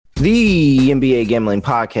The NBA Gambling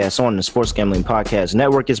Podcast on the Sports Gambling Podcast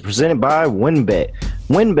Network is presented by WynnBET.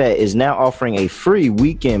 WynnBET is now offering a free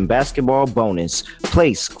weekend basketball bonus.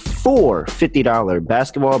 Place 4 $50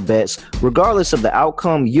 basketball bets. Regardless of the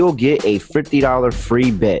outcome, you'll get a $50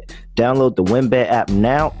 free bet. Download the WynnBET app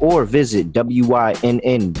now or visit wynnbet.com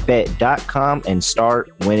and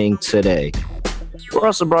start winning today. We're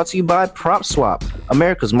also brought to you by PropSwap,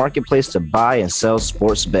 America's marketplace to buy and sell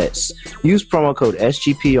sports bets. Use promo code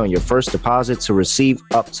SGP on your first deposit to receive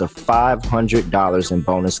up to $500 in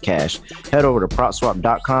bonus cash. Head over to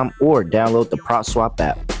PropSwap.com or download the PropSwap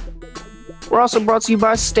app. We're also brought to you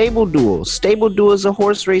by Stable Duel. Stable Duel is a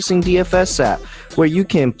horse racing DFS app where you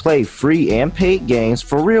can play free and paid games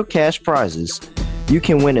for real cash prizes. You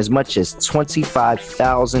can win as much as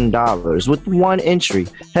 $25,000 with one entry.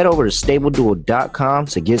 Head over to StableDuel.com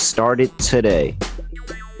to get started today.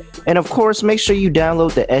 And of course, make sure you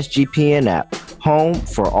download the SGPN app, home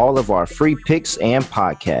for all of our free picks and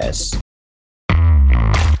podcasts.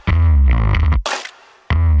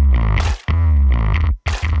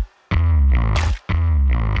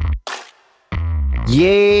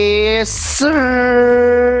 Yes,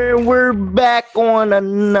 sir. We're back on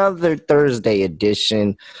another Thursday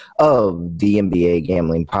edition of the NBA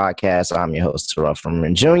Gambling Podcast. I'm your host, Terrell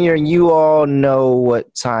Furman Jr. And you all know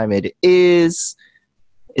what time it is.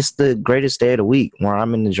 It's the greatest day of the week where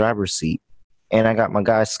I'm in the driver's seat. And I got my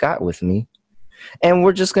guy Scott with me. And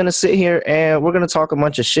we're just going to sit here and we're going to talk a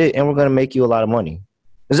bunch of shit and we're going to make you a lot of money.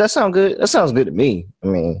 Does that sound good? That sounds good to me.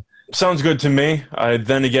 Sounds good to me.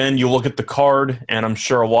 Then again, you look at the card, and I'm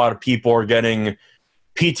sure a lot of people are getting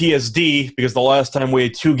PTSD because the last time we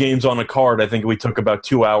had 2 games on a card, I think we took about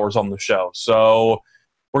 2 hours on the show. So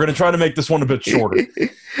we're going to try to make this one a bit shorter.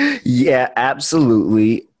 Yeah,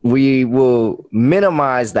 absolutely. We will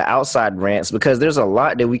minimize the outside rants because there's a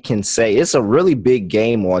lot that we can say. It's a really big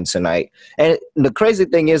game on tonight. And the crazy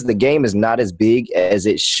thing is the game is not as big as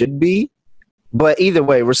it should be. But either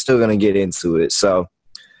way, we're still going to get into it. So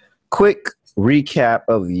quick recap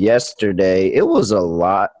of yesterday. It was a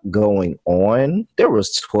lot going on. There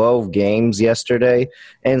was 12 games yesterday.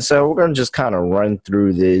 And so we're going to just kind of run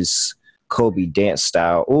through this Kobe dance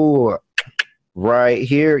style. Ooh, right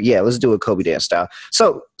here. Yeah, let's do a Kobe dance style.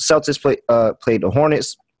 So Celtics played the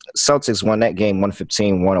Hornets. Celtics won that game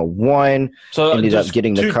 115-101. So ended up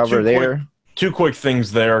getting the cover there. Two quick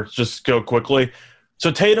things there. Just go quickly.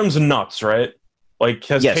 So Tatum's nuts, right? Like,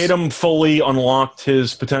 has Tatum fully unlocked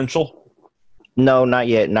his potential? No, not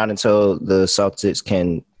yet. Not until the Celtics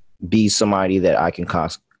can be somebody that I can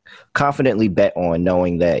confidently bet on,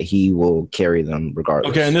 knowing that he will carry them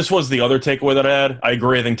regardless. Okay, and this was the other takeaway that I had. I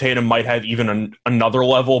agree. I think Tatum might have even another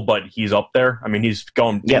level, but he's up there. I mean, he's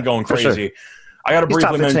going crazy. Sure. I got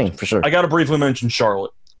to briefly mention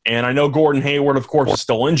Charlotte. And I know Gordon Hayward, of course, is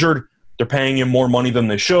still injured. They're paying him more money than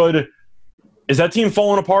they should. Is that team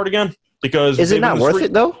falling apart again? Because is it not worth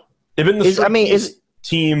it though? They've been the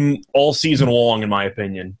team all season long, in my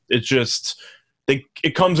opinion. It's just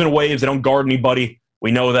it comes in waves. They don't guard anybody.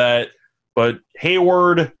 We know that. But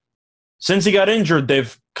Hayward, since he got injured,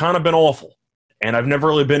 they've kind of been awful. And I've never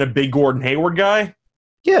really been a big Gordon Hayward guy.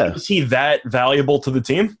 Yeah, is he that valuable to the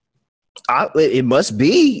team? It must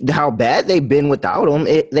be how bad they've been without him.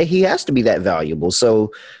 He has to be that valuable.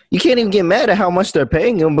 So you can't even get mad at how much they're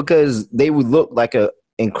paying him because they would look like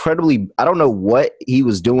incredibly, I don't know what he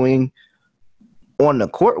was doing on the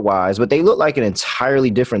court wise, but they look like an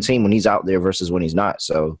entirely different team when he's out there versus when he's not.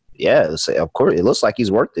 So yeah, of course it looks like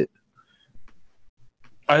he's worth it.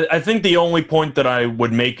 I think the only point that I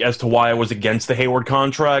would make as to why I was against the Hayward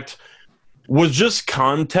contract was just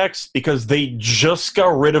context, because they just got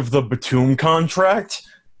rid of the Batum contract.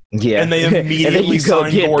 Yeah. And they immediately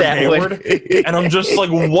signed Gordon Hayward. And I'm just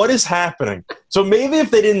like, what is happening? So maybe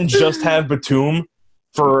if they didn't just have Batum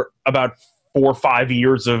for about 4 or 5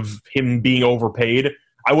 years of him being overpaid,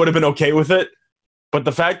 I would have been okay with it. But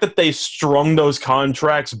the fact that they strung those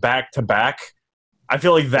contracts back to back, I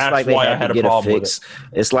feel like that's why I had a problem with it.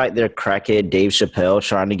 It's like they're crackhead Dave Chappelle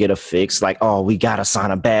trying to get a fix. Like, oh, we got to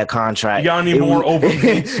sign a bad contract. You got any more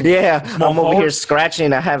overpaid? Yeah, I'm over here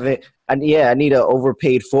scratching. I need an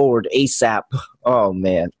overpaid forward ASAP. Oh,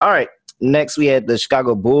 man. All right. Next, we had the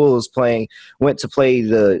Chicago Bulls went to play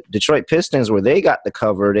the Detroit Pistons, where they got the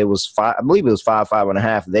cover. It was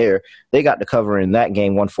 5.5 there. They got the cover in that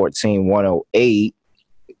game, 114-108.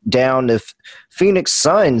 Down the Phoenix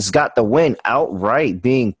Suns got the win outright,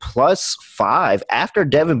 being +5 after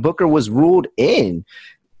Devin Booker was ruled in.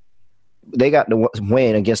 They got the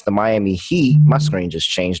win against the Miami Heat. My screen just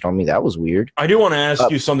changed on me. That was weird. I do want to ask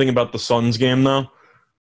you something about the Suns game, though.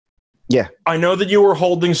 Yeah. I know that you were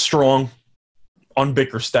holding strong on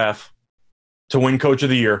Bickerstaff to win Coach of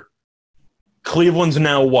the Year. Cleveland's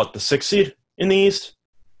now what, the 6th seed in the East?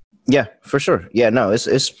 Yeah, for sure. Yeah, no, it's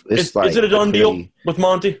like, is it a done deal with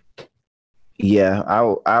Monty? Yeah,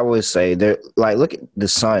 I would say they're like, look at the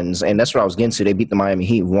Suns, and that's what I was getting to. They beat the Miami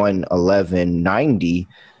Heat 111-90.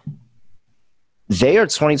 They are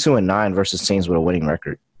 22-9 versus teams with a winning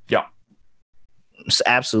record. Yeah. It's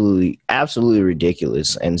absolutely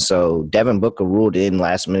ridiculous. And so Devin Booker ruled in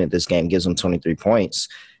last minute this game, gives them 23 points,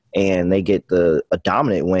 and they get a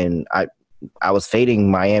dominant win. I was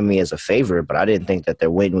fading Miami as a favorite, but I didn't think that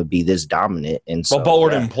their win would be this dominant. And so,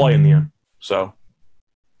 Butler didn't play in the end, so.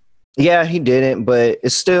 Yeah, he didn't, but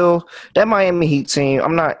it's still that Miami Heat team.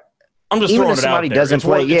 I'm just throwing if it somebody out there. doesn't it's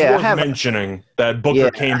play. Worth mentioning that Booker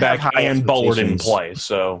came back and Butler didn't play.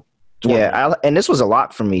 So and this was a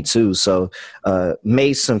lock for me too. So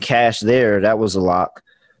made some cash there. That was a lock.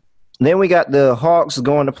 Then we got the Hawks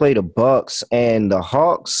going to play the Bucks, and the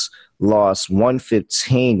Hawks lost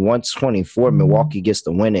 115-124. Milwaukee gets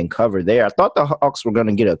the win and cover there. I thought the Hawks were going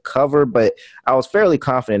to get a cover, but I was fairly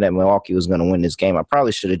confident that Milwaukee was going to win this game. I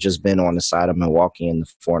probably should have just been on the side of Milwaukee in the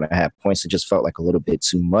 4.5 points. It just felt like a little bit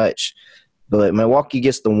too much. But Milwaukee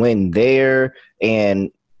gets the win there and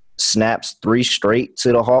snaps 3 straight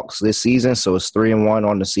to the Hawks this season. So it's 3-1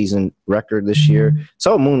 on the season record this year.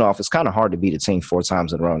 So Moonoff, it's kind of hard to beat a team 4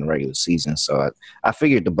 times in a row in the regular season. So I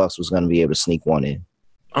figured the Bucks was going to be able to sneak one in.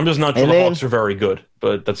 I'm just not sure the Hawks are very good,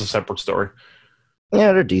 but that's a separate story.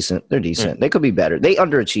 Yeah, they're decent. Yeah. They could be better. They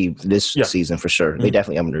underachieved this season for sure. They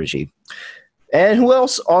definitely underachieved. And who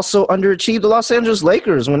else also underachieved? The Los Angeles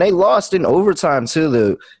Lakers when they lost in overtime to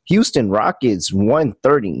the Houston Rockets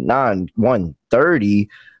 139-130.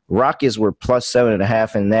 Rockets were plus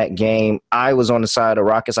 7.5 in that game. I was on the side of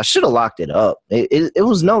Rockets. I should have locked it up. It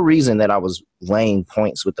was no reason that I was laying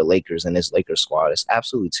points with the Lakers in this Lakers squad. It's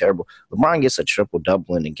absolutely terrible. LeBron gets a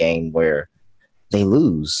triple-double in a game where they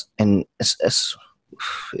lose, and it's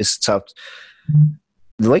tough.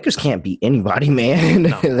 The Lakers can't beat anybody, man.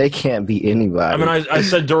 No. They can't beat anybody. I mean, I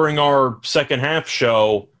said during our second half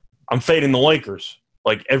show, I'm fading the Lakers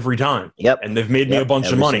like every time. Yep. And they've made me a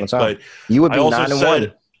bunch of money. But you would be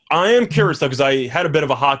 9-1. I am curious, though, because I had a bit of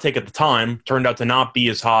a hot take at the time. Turned out to not be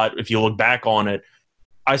as hot if you look back on it.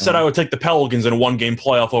 I said I would take the Pelicans in a 1-game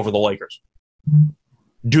playoff over the Lakers.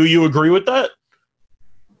 Do you agree with that?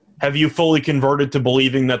 Have you fully converted to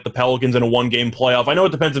believing that the Pelicans in a 1-game playoff? I know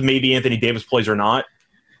it depends if maybe Anthony Davis plays or not.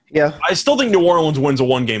 Yeah. I still think New Orleans wins a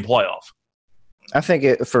 1-game playoff. I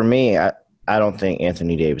think for me, I don't think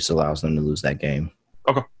Anthony Davis allows them to lose that game.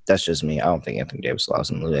 Okay. That's just me. I don't think Anthony Davis allows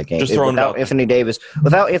them to lose that game. Just without Anthony Davis,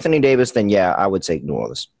 then yeah, I would take New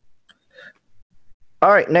Orleans. All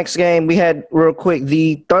right, next game we had real quick.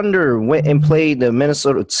 The Thunder went and played the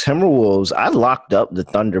Minnesota Timberwolves. I locked up the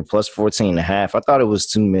Thunder plus 14.5. I thought it was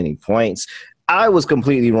too many points. I was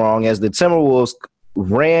completely wrong as the Timberwolves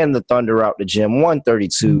ran the Thunder out the gym,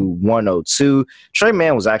 132-102. Trey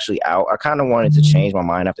Mann was actually out. I kind of wanted to change my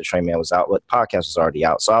mind after Trey Mann was out, but the podcast was already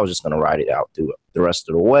out, so I was just going to ride it out through the rest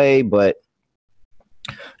of the way. But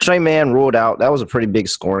Trey Mann ruled out. That was a pretty big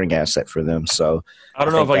scoring asset for them. So I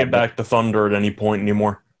don't know if I can back the Thunder at any point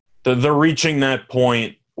anymore. They're reaching that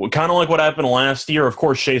point, kind of like what happened last year. Of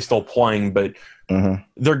course, Shea's still playing, but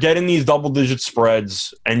they're getting these double-digit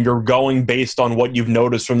spreads, and you're going based on what you've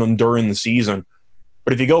noticed from them during the season.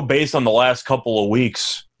 But if you go based on the last couple of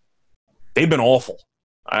weeks, they've been awful.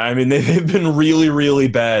 I mean, they've been really, really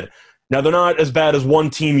bad. Now, they're not as bad as one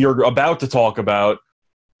team you're about to talk about,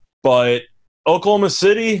 but Oklahoma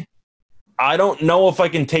City, I don't know if I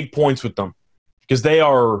can take points with them because they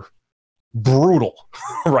are brutal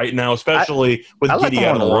right now, especially with Giddey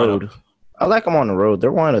out of the road. I like them on the road.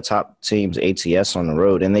 They're one of the top teams ATS on the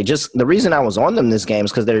road. And the reason I was on them this game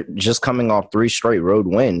is because they're just coming off 3 straight road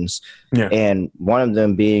wins. Yeah. And one of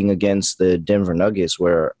them being against the Denver Nuggets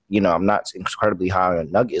where, I'm not incredibly high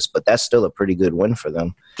on Nuggets, but that's still a pretty good win for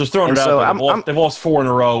them. Just throwing it out there. They've lost 4 in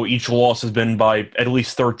a row. Each loss has been by at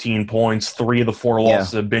least 13 points. 3 of the 4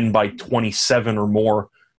 losses have been by 27 or more.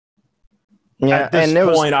 Yeah, at this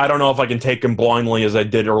point, I don't know if I can take them blindly as I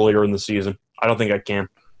did earlier in the season. I don't think I can.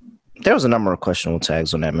 There was a number of questionable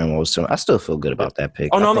tags on that memo. I still feel good about that pick.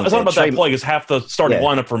 Oh, no, it's not about that play because half the starting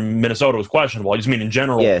lineup for Minnesota was questionable. I just mean in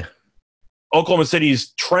general. Yeah. Oklahoma City's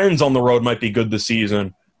trends on the road might be good this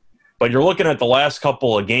season, but you're looking at the last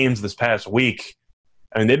couple of games this past week.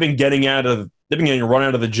 I mean, they've been getting run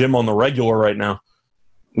out of the gym on the regular right now.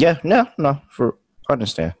 Yeah, no, I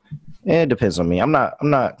understand. It depends on me. I'm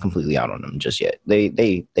not completely out on them just yet.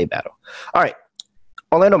 They battle. All right.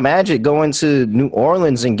 Orlando Magic going to New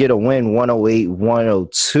Orleans and get a win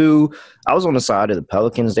 108-102. I was on the side of the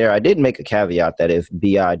Pelicans there. I did make a caveat that if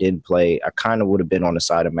B.I. didn't play, I kind of would have been on the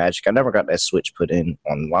side of Magic. I never got that switch put in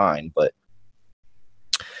online, but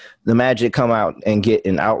the Magic come out and get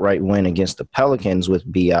an outright win against the Pelicans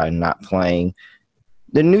with B.I. not playing.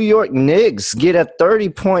 The New York Knicks get a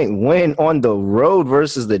 30-point win on the road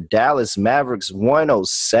versus the Dallas Mavericks,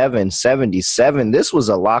 107-77. This was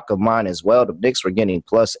a lock of mine as well. The Knicks were getting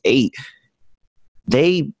 +8.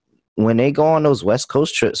 When they go on those West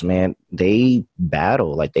Coast trips, man, they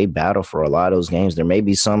battle. Like, they battle for a lot of those games. There may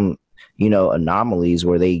be some, anomalies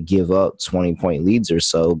where they give up 20-point leads or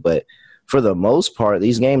so, but for the most part,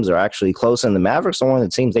 these games are actually close. And the Mavericks are one of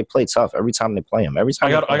the teams, they play tough every time they play them. I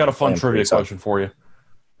got a fun trivia question for you.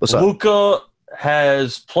 What's up? Luka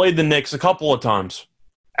has played the Knicks a couple of times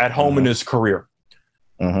at home in his career.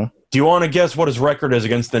 Mm-hmm. Do you want to guess what his record is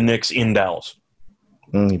against the Knicks in Dallas?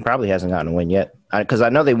 He probably hasn't gotten a win yet. Because I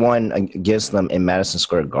know they won against them in Madison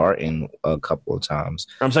Square Garden a couple of times.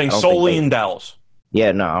 I'm saying solely in Dallas.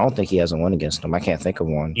 Yeah, no, I don't think he hasn't won against them. I can't think of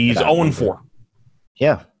one. He's 0-4.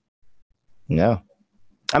 Yeah. No.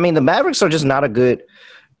 I mean, the Mavericks are just not a good –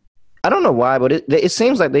 I don't know why, but it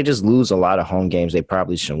seems like they just lose a lot of home games they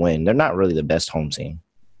probably should win. They're not really the best home team.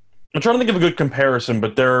 I'm trying to think of a good comparison,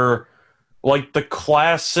 but they're like the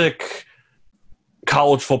classic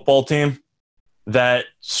college football team that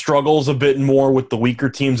struggles a bit more with the weaker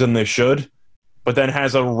teams than they should, but then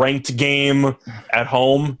has a ranked game at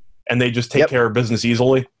home, and they just take care of business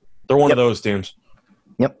easily. They're one of those teams.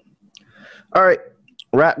 Yep. All right.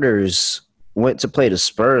 Raptors went to play the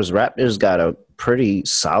Spurs. Raptors got a pretty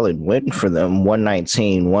solid win for them,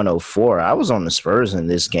 119-104. I was on the Spurs in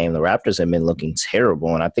this game. The Raptors have been looking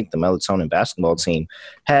terrible, and I think the Melatonin basketball team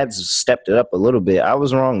had stepped it up a little bit. I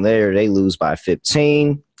was wrong there. They lose by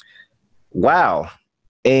 15. Wow.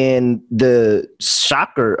 And the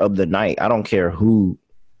shocker of the night, I don't care who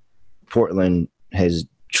Portland has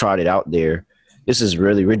trotted out there. This is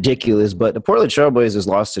really ridiculous, but the Portland Trailblazers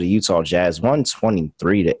lost to the Utah Jazz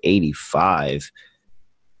 123-85.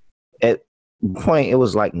 At point, it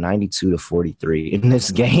was like 92-43 in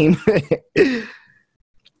this game.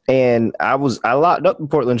 And I locked up the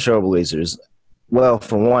Portland Trailblazers. Well,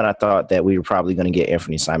 for one, I thought that we were probably going to get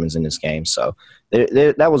Anthony Simons in this game. So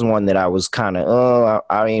that was one that I was kind of,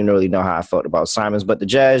 I didn't really know how I felt about Simons. But the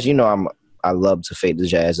Jazz, I love to fade the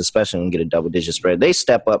Jazz, especially when we get a double-digit spread. They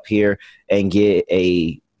step up here and get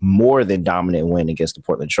a more than dominant win against the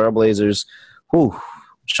Portland Trailblazers. Whew.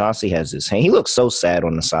 Chauncey has his hand. He looks so sad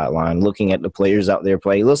on the sideline looking at the players out there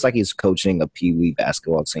play. He looks like he's coaching a Pee-wee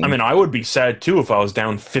basketball team. I mean, I would be sad, too, if I was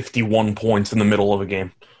down 51 points in the middle of a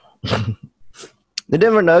game. The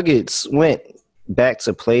Denver Nuggets went back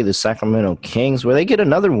to play the Sacramento Kings, where they get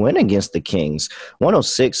another win against the Kings,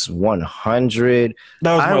 106-100.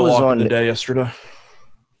 That was my lock of the day yesterday.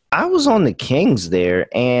 I was on the Kings there,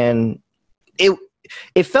 and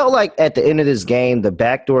it felt like at the end of this game, the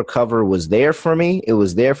backdoor cover was there for me. It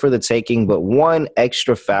was there for the taking, but one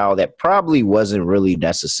extra foul that probably wasn't really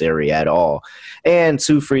necessary at all. And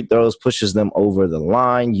 2 free throws pushes them over the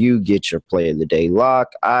line. You get your play of the day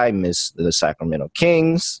lock. I miss the Sacramento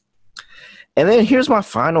Kings. And then here's my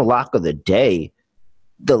final lock of the day.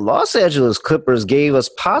 The Los Angeles Clippers gave us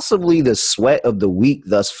possibly the sweat of the week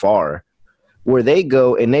thus far, where they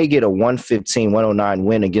go and they get a 115-109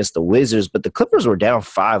 win against the Wizards, but the Clippers were down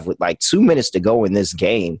 5 with like 2 minutes to go in this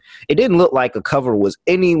game. It didn't look like a cover was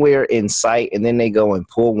anywhere in sight, and then they go and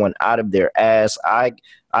pull one out of their ass. I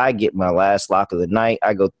get my last lock of the night.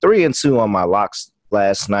 I go 3-2 on my locks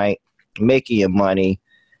last night, making you money.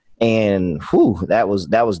 And that was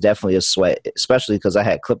definitely a sweat, especially because I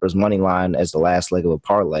had Clippers money line as the last leg of a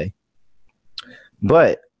parlay.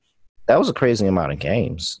 But that was a crazy amount of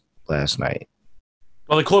games last night.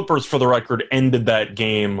 Well, the Clippers, for the record, ended that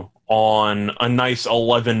game on a nice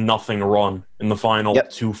 11-0 run in the final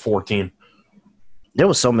 2-14. There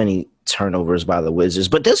was so many turnovers by the Wizards,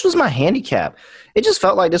 but this was my handicap. It just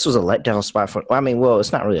felt like this was a letdown spot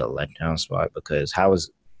it's not really a letdown spot because how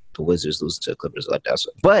is the Wizards losing to the Clippers letdown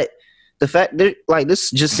spot? But the fact that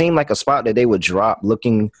this just seemed like a spot that they would drop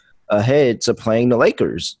looking ahead to playing the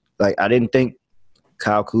Lakers. Like, I didn't think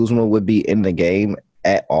Kyle Kuzma would be in the game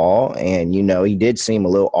at all, and he did seem a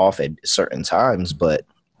little off at certain times, but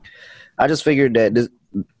I just figured that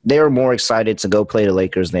they were more excited to go play the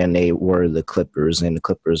Lakers than they were the Clippers, and the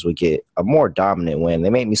Clippers would get a more dominant win. They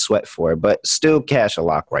made me sweat for it, but still cash a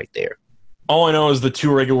lock right there. All I know is the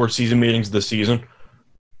 2 regular season meetings this season.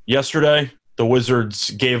 Yesterday, the Wizards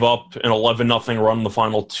gave up an 11-0 run in the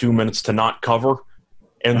final 2 minutes to not cover.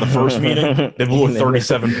 In the first meeting, they blew a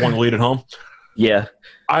 37-point lead at home. Yeah.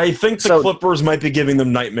 I think the Clippers might be giving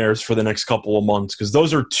them nightmares for the next couple of months because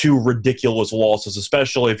those are two ridiculous losses,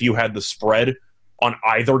 especially if you had the spread on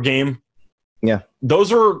either game. Yeah.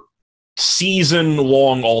 Those are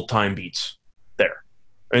season-long all-time beats there.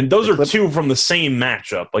 And those are two from the same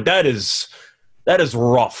matchup. Like, that is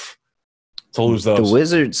rough to lose those.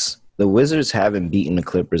 The Wizards haven't beaten the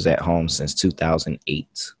Clippers at home since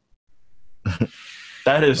 2008.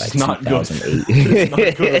 That is not good. It's not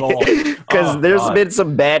good at all. Because there's been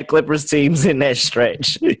some bad Clippers teams in that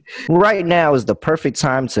stretch. Right now is the perfect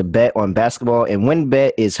time to bet on basketball, and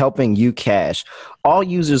WynnBET is helping you cash. All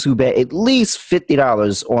users who bet at least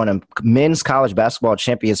 $50 on a men's college basketball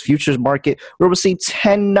champions futures market will receive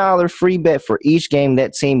 $10 free bet for each game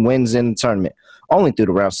that team wins in the tournament. Only through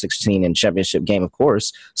the round 16 and championship game, of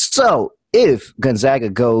course. So if Gonzaga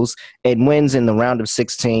goes and wins in the round of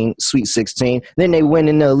 16, Sweet 16, then they win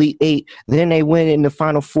in the Elite 8, then they win in the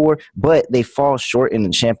Final Four, but they fall short in the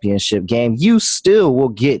championship game, you still will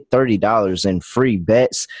get $30 in free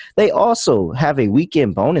bets. They also have a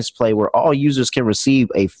weekend bonus play where all users can receive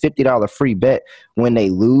a $50 free bet when they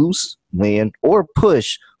lose, win, or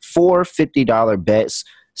push 4 $50 bets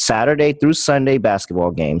Saturday through Sunday basketball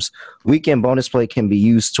games. Weekend bonus play can be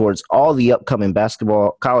used towards all the upcoming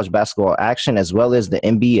college basketball action, as well as the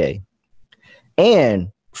NBA. And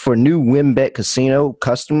for new WynnBET Casino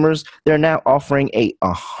customers, they're now offering a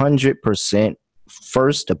 100%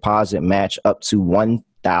 first deposit match up to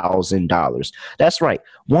 $1,000. That's right,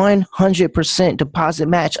 100% deposit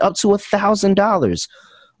match up to $1,000.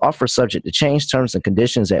 Offer subject to change. Terms and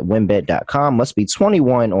conditions at wynnbet.com. Must be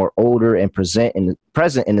 21 or older and present in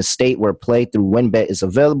the state where play through WynnBET is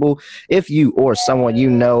available. If you or someone you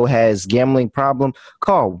know has gambling problem,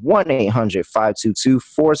 call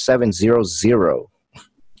 1-800-522-4700.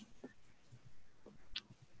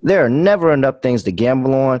 There are never enough things to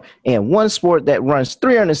gamble on, and one sport that runs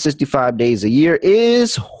 365 days a year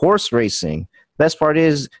is horse racing. Best part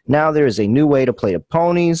is now there is a new way to play the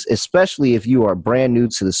ponies, especially if you are brand new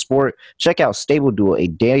to the sport. Check out Stable Duel, a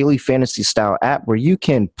daily fantasy style app where you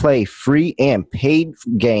can play free and paid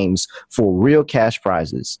games for real cash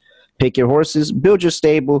prizes. Pick your horses, build your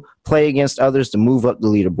stable, play against others to move up the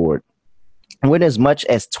leaderboard. Win as much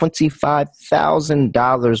as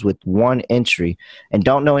 $25,000 with one entry. And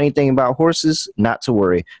don't know anything about horses? Not to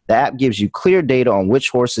worry. The app gives you clear data on which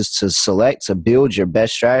horses to select to build your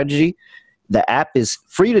best strategy. The app is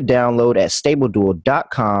free to download at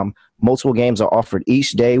StableDuel.com. Multiple games are offered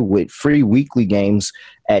each day with free weekly games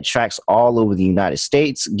at tracks all over the United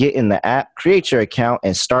States. Get in the app, create your account,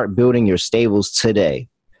 and start building your stables today.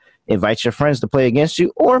 Invite your friends to play against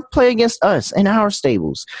you or play against us in our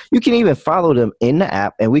stables. You can even follow them in the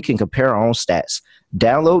app, and we can compare our own stats.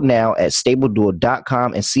 Download now at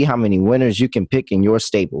StableDuel.com and see how many winners you can pick in your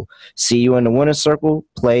stable. See you in the winner's circle.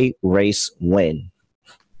 Play, race, win.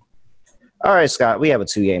 All right, Scott, we have a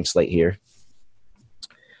 2-game slate here.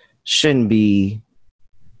 Shouldn't be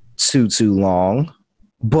too long,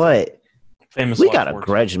 but we got a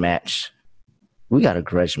grudge match. We got a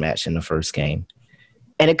grudge match in the first game,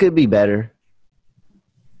 and it could be better,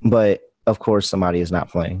 but of course somebody is not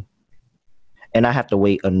playing, and I have to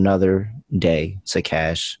wait another day to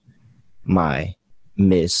cash my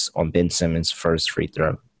miss on Ben Simmons' first free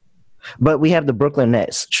throw. But we have the Brooklyn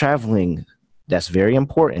Nets traveling. That's very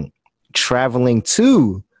important. Traveling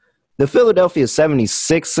to the Philadelphia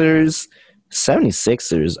 76ers.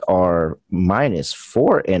 76ers are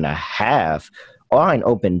 -4.5. Line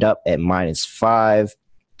opened up at -5.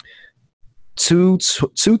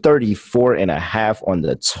 234.5 on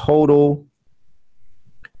the total.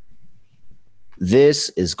 This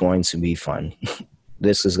is going to be fun.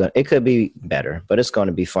 It could be better, but it's going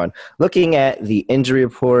to be fun. Looking at the injury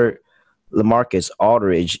report, LaMarcus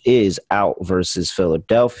Aldridge is out versus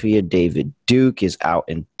Philadelphia. David Duke is out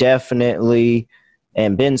indefinitely.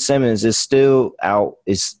 And Ben Simmons is still out.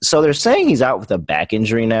 So they're saying he's out with a back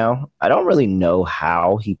injury now. I don't really know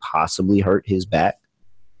how he possibly hurt his back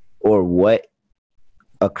or what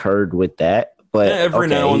occurred with that. But every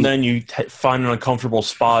now and then you find an uncomfortable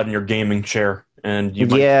spot in your gaming chair. And you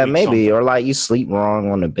might maybe. Something. Or like you sleep wrong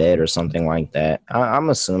on the bed or something like that. I'm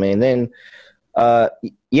assuming. Then,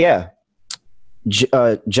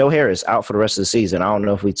 Joe Harris out for the rest of the season. I don't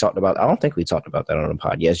think we talked about that on the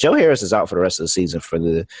pod. Yes, Joe Harris is out for the rest of the season for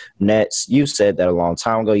the Nets. You said that a long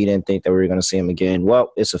time ago. You didn't think that we were going to see him again.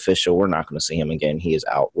 Well, it's official. We're not going to see him again. He is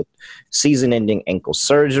out with season-ending ankle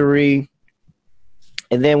surgery.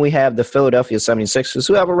 And then we have the Philadelphia 76ers,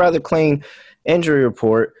 who have a rather clean injury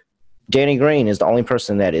report. Danny Green is the only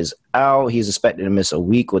person that is out. He's expected to miss a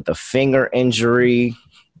week with a finger injury.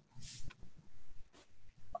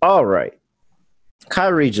 All right.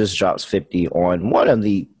 Kyrie just drops 50 on one of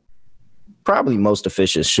the probably most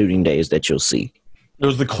efficient shooting days that you'll see. It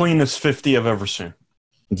was the cleanest 50 I've ever seen.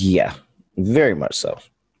 Yeah, very much so.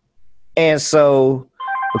 And so,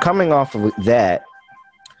 coming off of that,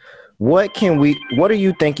 what are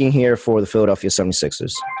you thinking here for the Philadelphia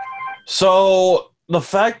 76ers? So, the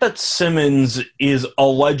fact that Simmons is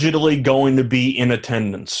allegedly going to be in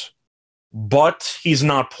attendance, but he's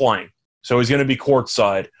not playing, so he's going to be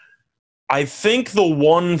courtside. I think the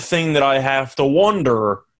one thing that I have to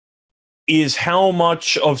wonder is how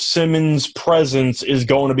much of Simmons' presence is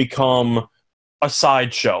going to become a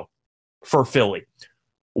sideshow for Philly,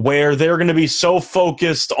 where they're going to be so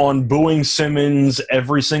focused on booing Simmons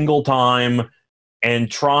every single time and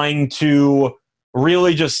trying to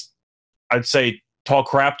really just, I'd say, talk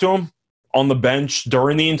crap to him on the bench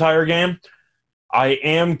during the entire game. I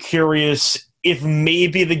am curious if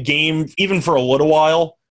maybe the game, even for a little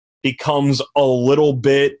while, becomes a little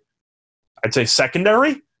bit, I'd say,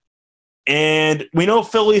 secondary. And we know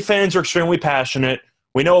Philly fans are extremely passionate.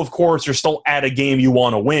 We know, of course, you're still at a game you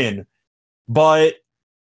want to win. But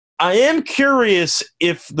I am curious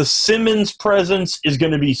if the Simmons presence is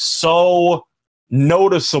going to be so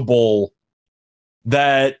noticeable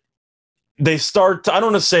that they start to, I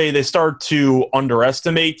don't want to say they start to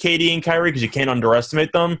underestimate KD and Kyrie, because you can't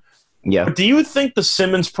underestimate them. Yeah. But do you think the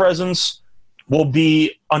Simmons presence will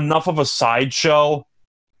be enough of a sideshow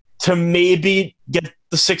to maybe get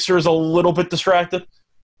the Sixers a little bit distracted?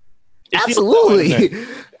 Absolutely.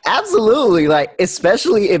 Absolutely. Like,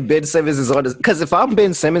 especially if Ben Simmons is on this, because if I'm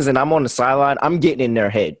Ben Simmons and I'm on the sideline, I'm getting in their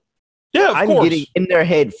head. Yeah, I'm getting in their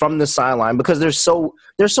head from the sideline because they're so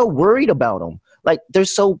worried about him. Like, they're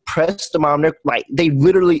so pressed about him. They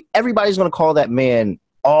literally, everybody's going to call that man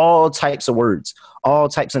all types of words, all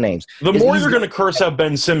types of names. The more you're going to curse out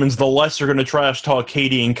Ben Simmons, the less you're going to trash talk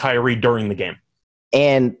KD and Kyrie during the game.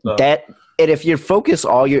 And if you focus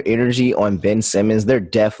all your energy on Ben Simmons, they're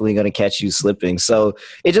definitely going to catch you slipping. So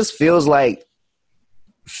it just feels like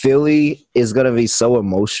Philly is going to be so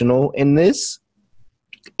emotional in this,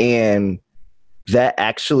 and that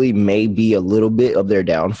actually may be a little bit of their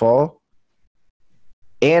downfall.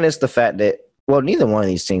 And it's the fact that, well, neither one of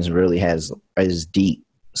these teams really is deep.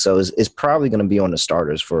 So it's probably going to be on the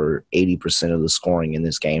starters for 80% of the scoring in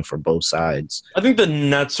this game for both sides. I think the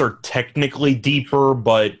Nets are technically deeper,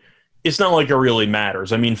 but it's not like it really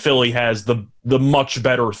matters. I mean, Philly has the much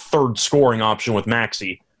better third scoring option with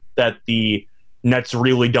Maxey that the Nets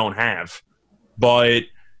really don't have. But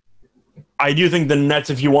I do think the Nets,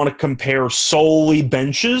 if you want to compare solely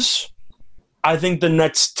benches, I think the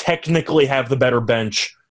Nets technically have the better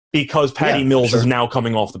bench because Patty Mills is now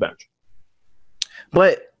coming off the bench.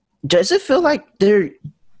 But does it feel like I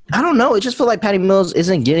don't know. It just feels like Patty Mills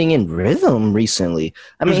isn't getting in rhythm recently.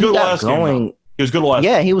 I mean, he got going. He was good last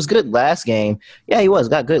game. Yeah, he was good last game. Yeah, he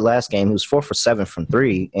got good last game. He was 4 for 7 from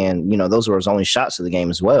 3, and those were his only shots of the game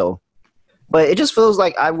as well. But it just feels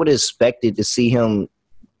like I would have expected to see him,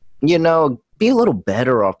 be a little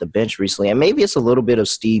better off the bench recently. And maybe it's a little bit of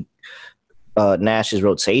Steve Nash's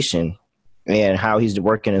rotation and how he's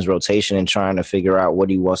working his rotation and trying to figure out what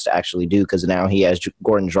he wants to actually do, because now he has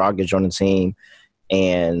Gordon Dragic on the team,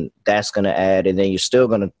 and that's going to add. And then you're still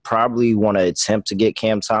going to probably want to attempt to get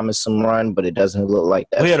Cam Thomas some run, but it doesn't look like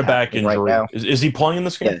that. He had a back injury right now. Is he playing in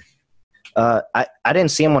this game? Yeah. I didn't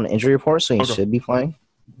see him on the injury report, so he should be playing.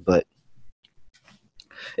 But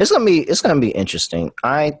it's gonna be interesting.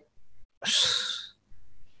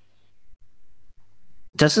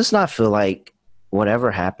 Does this not feel like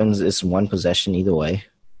whatever happens is one possession either way?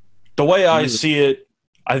 The way I see it,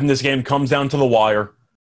 I think this game comes down to the wire.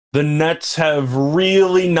 The Nets have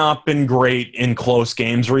really not been great in close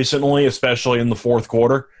games recently, especially in the fourth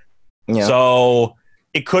quarter. Yeah. So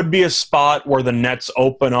it could be a spot where the Nets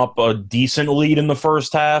open up a decent lead in the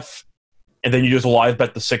first half, and then you just live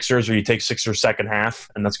bet the Sixers, or you take Sixers second half,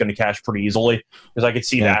 and that's going to cash pretty easily, because I could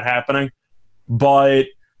see that happening. But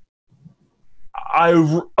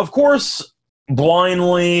of course,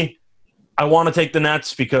 blindly, I want to take the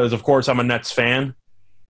Nets because, of course, I'm a Nets fan.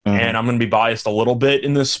 And I'm going to be biased a little bit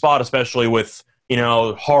in this spot, especially with,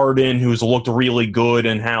 Harden, who's looked really good,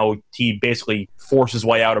 and how he basically forced his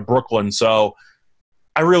way out of Brooklyn. So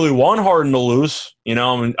I really want Harden to lose.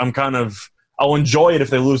 I'll enjoy it if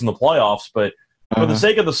they lose in the playoffs. But for the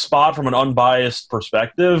sake of the spot, from an unbiased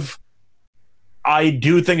perspective, I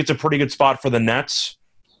do think it's a pretty good spot for the Nets,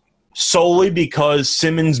 solely because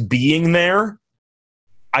Simmons being there,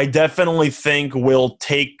 I definitely think will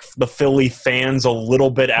take the Philly fans a little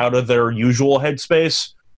bit out of their usual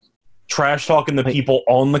headspace, trash talking the people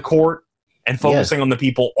on the court and focusing on the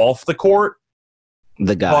people off the court.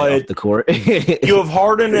 the guy off the court. You have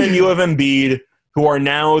Harden and you have Embiid, who are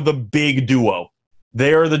now the big duo.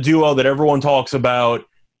 They are the duo that everyone talks about.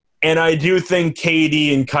 And I do think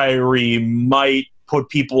KD and Kyrie might put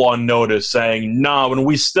people on notice saying, nah, when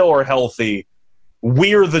we still are healthy,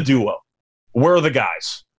 we're the duo. We're the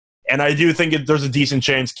guys. And I do think there's a decent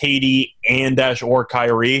chance KD and or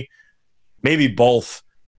Kyrie, maybe both,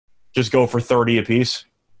 just go for 30 apiece.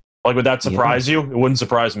 Like, would that surprise you? It wouldn't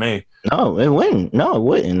surprise me. No, it wouldn't. No, it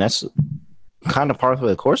wouldn't. That's kind of part of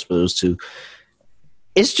the course for those two.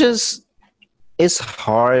 It's just, it's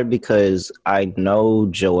hard because I know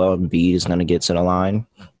Joel Embiid is going to get to the line.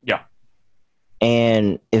 Yeah.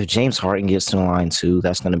 And if James Harden gets to the line too,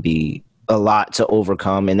 that's going to be a lot to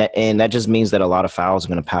overcome. And that just means that a lot of fouls are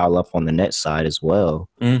going to pile up on the net side as well.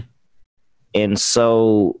 Mm. And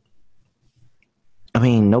so, I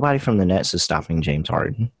mean, nobody from the Nets is stopping James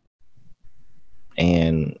Harden.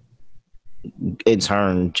 And in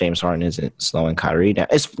turn, James Harden isn't slowing Kyrie down.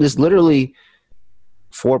 It's literally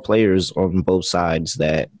 4 players on both sides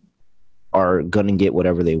that are going to get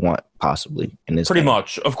whatever they want, possibly, in this Pretty game.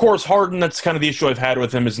 much. Of course, Harden, that's kind of the issue I've had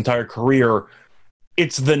with him his entire career.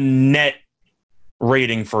 It's the net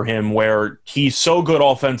rating for him where he's so good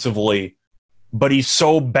offensively, but he's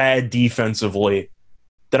so bad defensively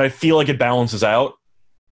that I feel like it balances out.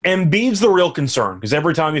 Embiid's the real concern because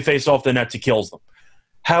every time he faces off the Nets, he kills them.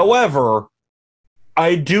 However,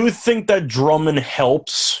 I do think that Drummond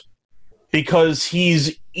helps because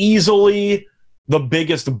he's easily the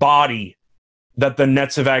biggest body that the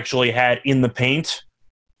Nets have actually had in the paint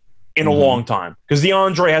in a long time. Because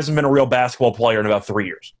DeAndre hasn't been a real basketball player in about 3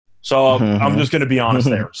 years. So I'm just going to be honest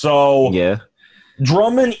there. So yeah,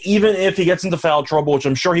 Drummond, even if he gets into foul trouble, which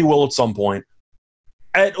I'm sure he will at some point,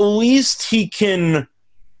 at least he can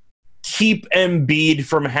keep Embiid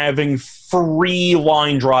from having free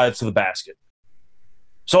line drives to the basket.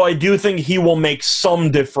 So I do think he will make some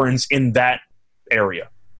difference in that area.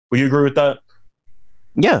 Would you agree with that?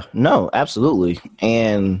 Yeah, no, absolutely.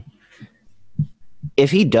 And if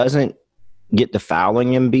he doesn't get the fouling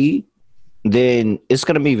Embiid, then it's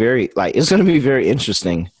going to be very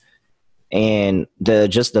interesting. And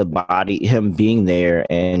the body, him being there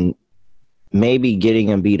and maybe getting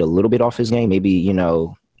Embiid a little bit off his game, maybe,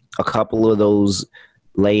 a couple of those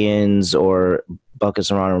lay-ins or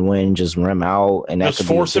buckets around a win, just rim out, and that just could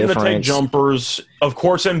force be him to take jumpers. Of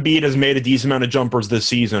course, Embiid has made a decent amount of jumpers this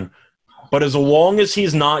season, but as long as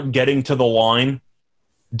he's not getting to the line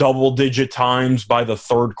double-digit times by the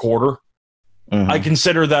third quarter, I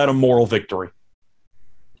consider that a moral victory.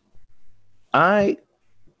 I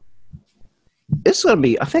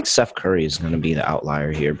think Seth Curry is going to be the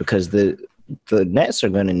outlier here because the Nets are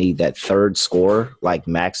going to need that third scorer like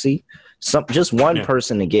Maxey. Just one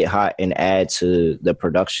person to get hot and add to the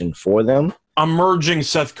production for them. I'm merging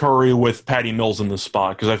Seth Curry with Patty Mills in this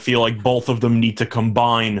spot because I feel like both of them need to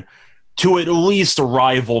combine to at least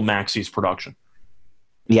rival Maxey's production.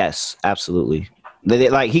 Yes, absolutely.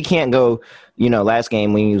 He can't go, last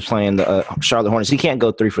game when he was playing the Charlotte Hornets, he can't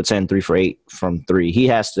go 3 for 10, 3 for 8 from 3. He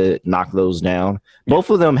has to knock those down.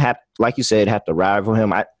 Both of them have, like you said, have to rival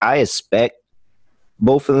him. I expect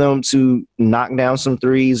both of them to knock down some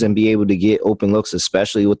threes and be able to get open looks,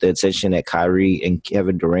 especially with the attention that Kyrie and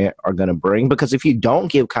Kevin Durant are going to bring. Because if you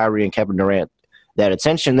don't give Kyrie and Kevin Durant that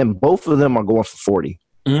attention, then both of them are going for 40.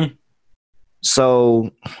 Mm-hmm.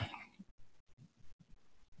 So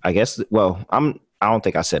I guess, I don't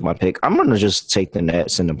think I said my pick. I'm going to just take the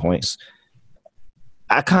Nets and the points.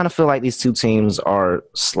 I kind of feel like these two teams are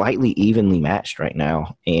slightly evenly matched right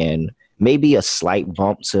now, and maybe a slight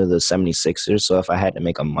bump to the 76ers. So if I had to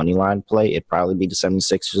make a money line play, it'd probably be the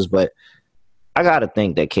 76ers. But I got to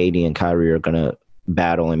think that KD and Kyrie are going to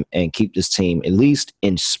battle and keep this team at least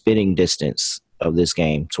in spitting distance of this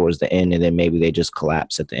game towards the end, and then maybe they just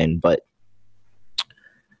collapse at the end. But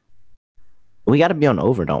we got to be on the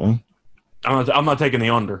over, don't we? I'm not taking the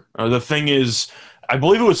under. The thing is, I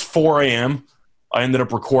believe it was 4 a.m. I ended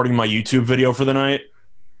up recording my YouTube video for the night.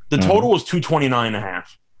 The total was 229.5.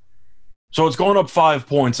 So it's going up 5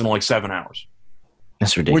 points in like 7 hours.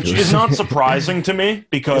 That's ridiculous. Which is not surprising to me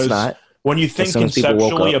because when you think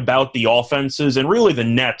conceptually about the offenses and really the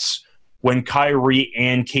Nets, when Kyrie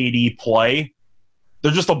and KD play,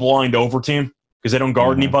 they're just a blind over team because they don't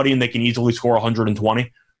guard anybody and they can easily score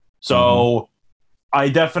 120. So I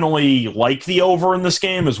definitely like the over in this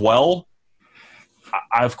game as well.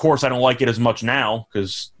 Of course, I don't like it as much now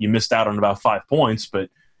because you missed out on about 5 points, but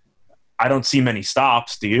I don't see many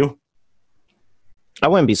stops. Do you? I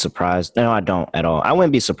wouldn't be surprised. No, I don't at all. I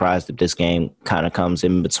wouldn't be surprised if this game kind of comes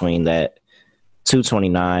in between that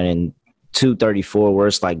 229 and 234 where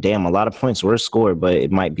it's like, damn, a lot of points were scored, but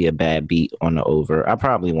it might be a bad beat on the over. I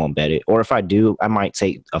probably won't bet it. Or if I do, I might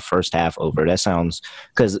take a first half over. That sounds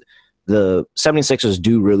 – because the 76ers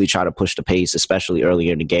do really try to push the pace, especially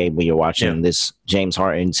earlier in the game when you're watching this James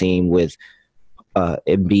Harden team with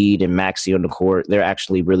Embiid and Maxey on the court. They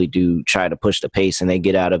actually really do try to push the pace, and they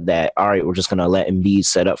get out of that, all right, we're just going to let Embiid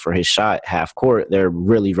set up for his shot half court. They're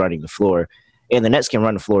really running the floor. And the Nets can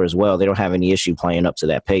run the floor as well. They don't have any issue playing up to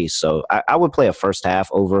that pace. So I would play a first half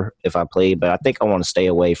over if I played, but I think I want to stay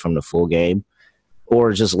away from the full game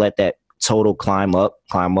or just let that total climb up,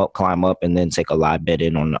 and then take a live bet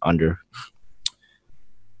in on the under.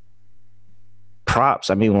 Props.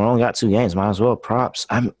 I mean, we only got 2 games. Might as well. Props.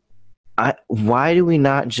 Why do we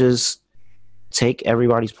not just take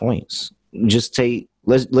everybody's points? Let's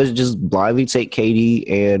just blindly take KD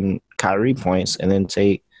and Kyrie points and then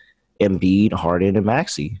take Embiid, Harden, and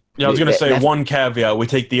Maxey. Yeah, I was going to say one caveat. We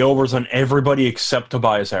take the overs on everybody except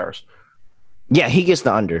Tobias Harris. Yeah, he gets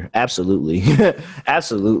the under. Absolutely.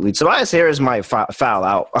 Absolutely. Tobias Harris might foul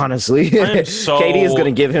out, honestly. KD is going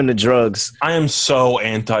to give him the drugs. I am so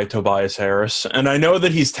anti-Tobias Harris, and I know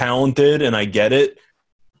that he's talented, and I get it,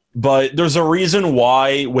 but there's a reason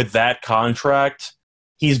why with that contract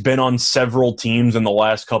he's been on several teams in the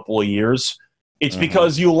last couple of years. It's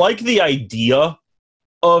because you like the idea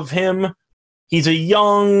of him. He's a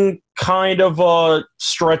young kind of a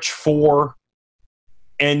stretch 4,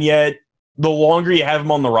 and yet the longer you have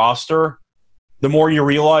him on the roster, the more you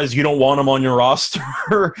realize you don't want him on your roster.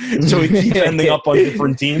 So he keeps ending up on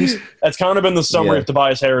different teams. That's kind of been the summary of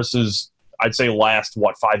Tobias Harris's, I'd say, last,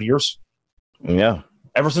 5 years? Yeah.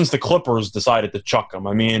 Ever since the Clippers decided to chuck him.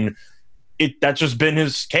 I mean, that's just been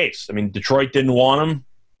his case. I mean, Detroit didn't want him.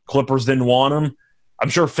 Clippers didn't want him. I'm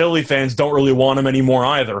sure Philly fans don't really want him anymore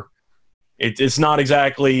either. It's not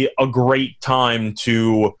exactly a great time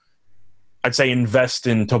to, I'd say, invest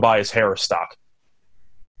in Tobias Harris stock.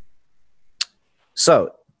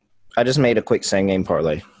 So, I just made a quick same-game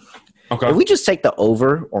parlay. Okay. If we just take the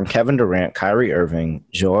over on Kevin Durant, Kyrie Irving,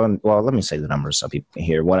 Joel, well, let me say the numbers so people can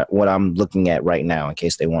hear what I'm looking at right now in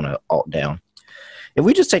case they want to alt down. If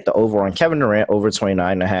we just take the over on Kevin Durant over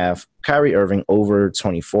 29.5, Kyrie Irving over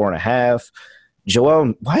 24.5,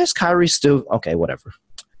 Joel, why is Kyrie still – okay, whatever.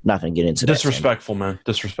 Not going to get into that. Disrespectful, man.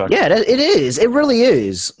 Disrespectful. Yeah, it is. It really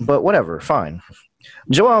is. But whatever. Fine.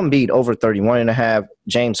 Joel Embiid over 31.5,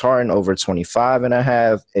 James Harden over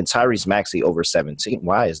 25.5, and Tyrese Maxey over 17.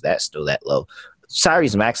 Why is that still that low?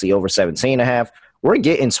 Tyrese Maxey over 17.5. We're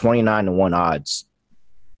getting 29-1 odds.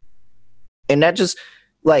 And that just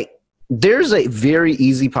 – like – there's a very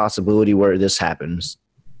easy possibility where this happens.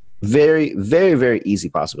 Very, very, very easy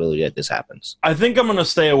possibility that this happens. I think I'm going to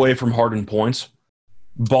stay away from Harden points.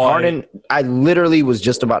 Harden, I literally was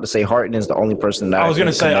just about to say Harden is the only person that I was going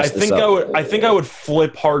to say. I think I would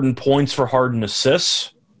flip Harden points for Harden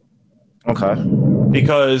assists. Okay.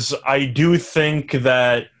 Because I do think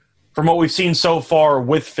that from what we've seen so far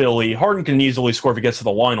with Philly, Harden can easily score if he gets to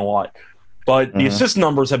the line a lot, but the assist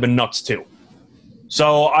numbers have been nuts too.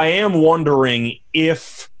 So I am wondering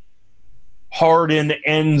if Harden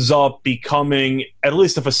ends up becoming at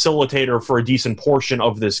least a facilitator for a decent portion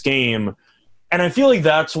of this game. And I feel like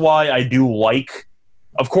that's why I do like,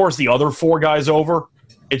 of course, the other 4 guys over.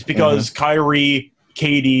 It's because Kyrie,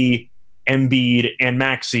 KD, Embiid, and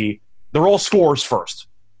Maxey, they're all scorers first.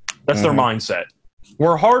 That's their mindset.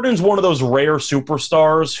 Where Harden's one of those rare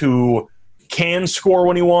superstars who can score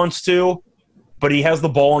when he wants to, but he has the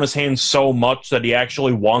ball in his hands so much that he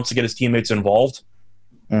actually wants to get his teammates involved.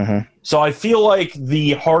 So I feel like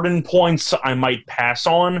the Harden points I might pass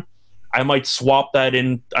on. I might swap that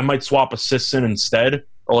in. I might swap assists in instead,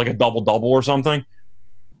 or like a double-double or something.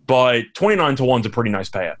 But 29-1 is a pretty nice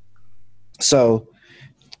payout. So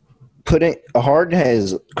Harden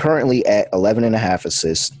has currently at 11.5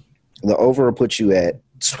 assists. The over will put you at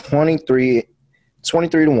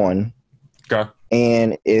 23-1. Okay.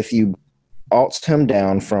 And if you alt him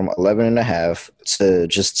down from 11.5 to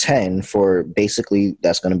just 10 for basically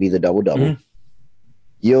that's going to be the double-double,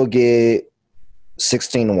 you'll get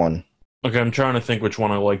 16-1. Okay, I'm trying to think which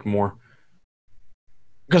one I like more.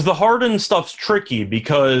 Because the Harden stuff's tricky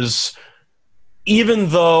because even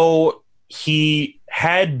though he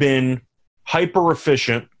had been hyper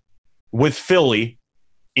efficient with Philly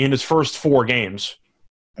in his first 4 games,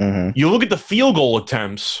 you look at the field goal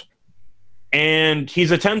attempts, and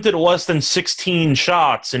he's attempted less than 16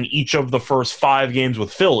 shots in each of the first 5 games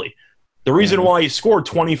with Philly. The reason why he scored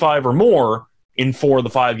 25 or more in 4 of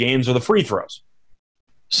the 5 games are the free throws.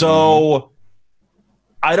 So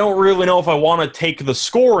I don't really know if I want to take the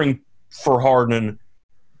scoring for Harden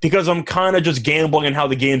because I'm kind of just gambling on how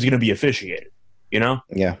the game's going to be officiated, you know?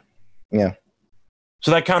 Yeah.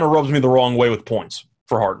 So that kind of rubs me the wrong way with points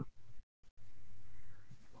for Harden.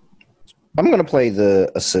 I'm going to play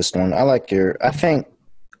the assist one. I think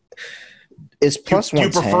it's plus 110.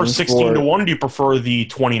 Do you prefer 16 to 1 or do you prefer the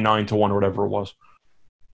 29 to 1 or whatever it was?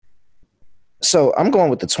 So I'm going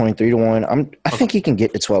with the 23 to 1. I think he can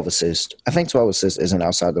get to 12 assists. I think 12 assists isn't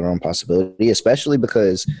outside the realm possibility, especially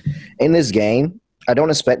because in this game, I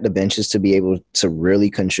don't expect the benches to be able to really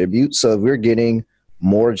contribute. So if we're getting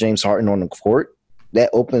more James Harden on the court,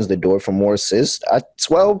 that opens the door for more assists.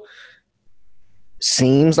 12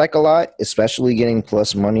 seems like a lot, especially getting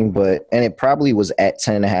plus money, and it probably was at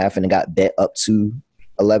 10.5 and it got bet up to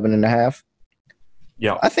 11.5.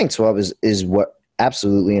 Yeah, I think 12 is what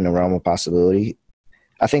absolutely in the realm of possibility.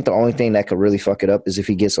 I think the only thing that could really fuck it up is if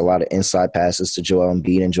he gets a lot of inside passes to Joel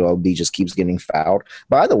Embiid and Joel Embiid just keeps getting fouled.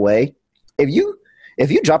 By the way, if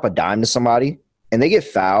you drop a dime to somebody and they get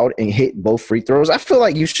fouled and hit both free throws, I feel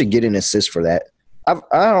like you should get an assist for that. I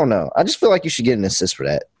don't know. I just feel like you should get an assist for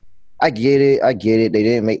that. I get it. They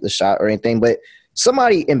didn't make the shot or anything, but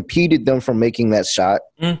somebody impeded them from making that shot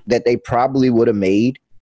that they probably would have made.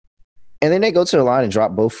 And then they go to the line and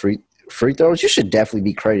drop both free throws. You should definitely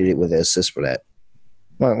be credited with an assist for that.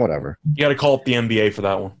 Well, whatever. You got to call up the NBA for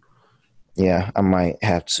that one. Yeah, I might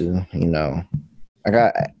have to, I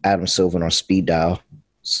got Adam Silver on speed dial.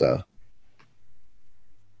 So,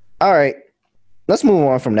 all right. Let's move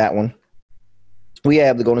on from that one. We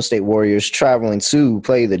have the Golden State Warriors traveling to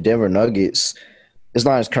play the Denver Nuggets. This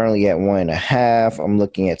line is currently at 1.5. I'm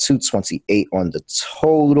looking at 228 on the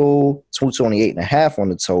total, 228.5 on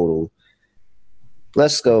the total.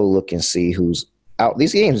 Let's go look and see who's out.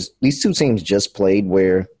 These two teams just played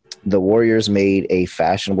where the Warriors made a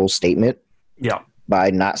fashionable statement. Yeah.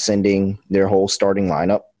 By not sending their whole starting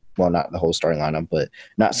lineup. Well, not the whole starting lineup, but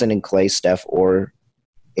not sending Clay, Steph, or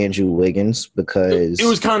Andrew Wiggins because it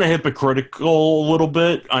was kind of hypocritical a little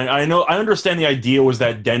bit. I know. I understand the idea was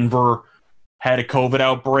that Denver had a COVID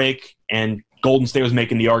outbreak and Golden State was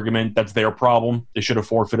making the argument that's their problem. They should have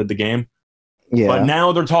forfeited the game. Yeah. But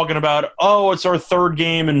now they're talking about, it's our third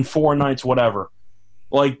game in 4 nights, whatever.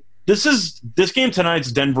 Like, this game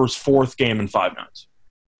tonight's Denver's 4th game in 5 nights.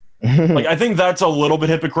 Like, I think that's a little bit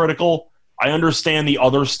hypocritical. I understand the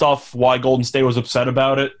other stuff, why Golden State was upset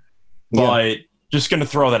about it, but just going to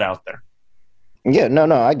throw that out there. Yeah, no,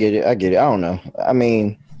 I get it. I don't know. I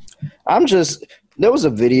mean, there was a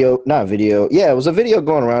video, it was a video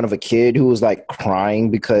going around of a kid who was like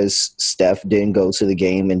crying because Steph didn't go to the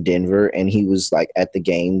game in Denver and he was like at the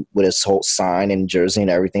game with his whole sign and jersey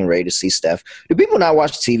and everything ready to see Steph. Do people not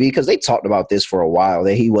watch TV? Because they talked about this for a while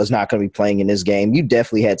that he was not going to be playing in this game. You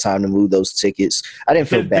definitely had time to move those tickets. I didn't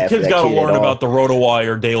feel bad for that kid. The kid's got to learn about the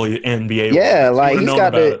RotoWire daily NBA. Yeah, like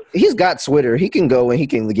he's got Twitter. He can go and he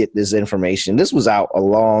can get this information. This was out a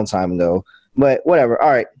long time ago, but whatever.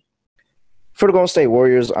 All right. For the Golden State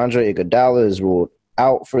Warriors, Andre Iguodala is ruled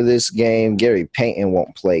out for this game. Gary Payton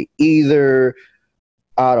won't play either.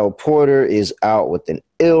 Otto Porter is out with an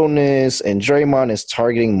illness. And Draymond is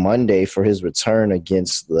targeting Monday for his return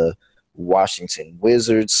against the Washington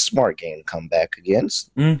Wizards. Smart game to come back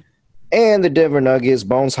against. And the Denver Nuggets,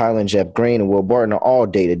 Bones Highland, Jeff Green, and Will Barton are all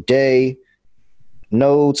day-to-day.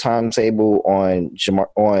 No timetable on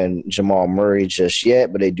Jamal Murray just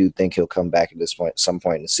yet, but they do think he'll come back at some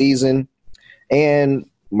point in the season. And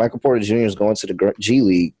Michael Porter Jr. is going to the G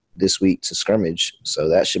League this week to scrimmage. So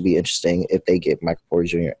that should be interesting if they get Michael Porter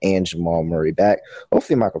Jr. and Jamal Murray back.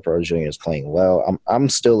 Hopefully Michael Porter Jr. is playing well. I'm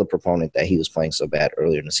still a proponent that he was playing so bad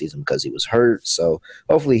earlier in the season because he was hurt. So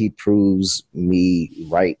hopefully he proves me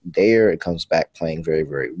right there. It comes back playing very,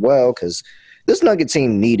 very well because this Nugget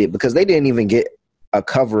team needed because they didn't even get a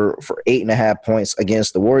cover for 8.5 points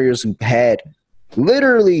against the Warriors who had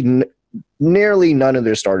literally nearly none of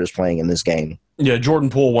their starters playing in this game. Yeah, Jordan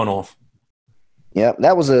Poole went off. Yeah,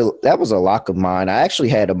 that was a lock of mine. I actually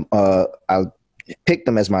had I picked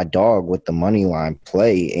them as my dog with the money line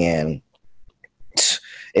play, and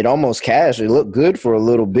it almost cashed. It looked good for a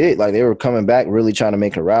little bit, like they were coming back, really trying to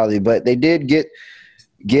make a rally. But they did get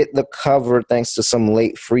the cover thanks to some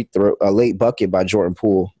late late bucket by Jordan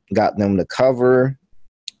Poole. Got them the cover.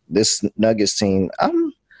 This Nuggets team,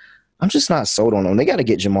 I'm just not sold on them. They got to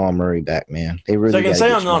get Jamal Murray back, man. They really. So I can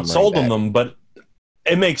say I'm not sold on them, but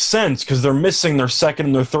it makes sense because they're missing their second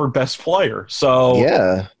and their third best player. So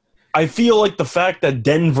yeah, I feel like the fact that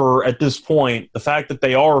Denver at this point, the fact that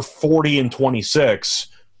they are 40-26,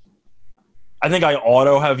 I think I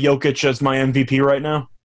auto have Jokic as my MVP right now.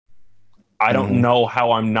 I don't know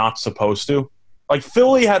how I'm not supposed to. Like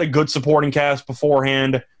Philly had a good supporting cast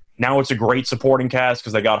beforehand. Now it's a great supporting cast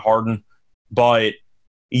because they got Harden. But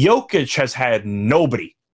Jokic has had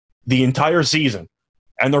nobody the entire season,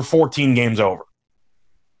 and they're 14 games over.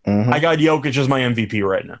 I got Jokic as my MVP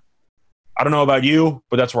right now. I don't know about you,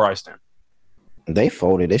 but that's where I stand. They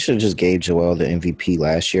folded. They should have just gave Joel the MVP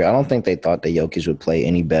last year. I don't think they thought that Jokic would play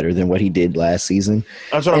any better than what he did last season.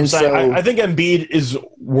 That's what I'm saying. I think Embiid is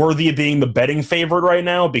worthy of being the betting favorite right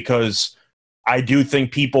now because I do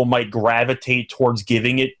think people might gravitate towards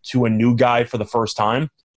giving it to a new guy for the first time.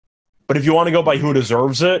 But if you want to go by who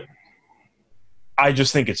deserves it, I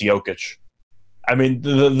just think it's Jokic. I mean,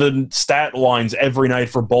 the stat lines every night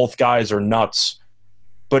for both guys are nuts.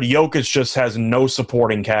 But Jokic just has no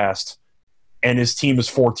supporting cast. And his team is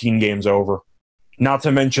 14 games over. Not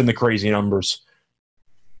to mention the crazy numbers.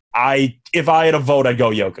 If I had a vote, I'd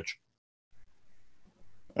go Jokic.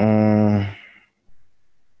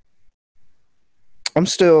 I'm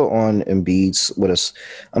still on Embiid's.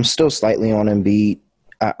 I'm still slightly on Embiid.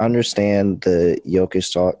 I understand the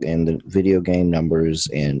Jokic talk and the video game numbers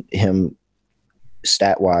and him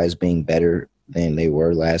stat-wise being better than they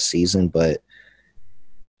were last season, but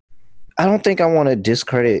I don't think I want to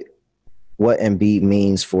discredit what Embiid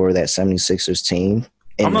means for that 76ers team.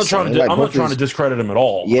 I'm not trying to discredit him at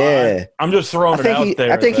all. Yeah. I'm just throwing it out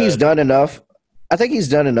there. I think he's done enough. I think he's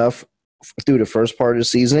done enough through the first part of the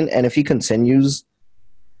season, and if he continues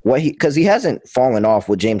because he hasn't fallen off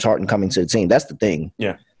with James Harden coming to the team. That's the thing.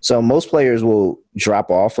 Yeah. So most players will drop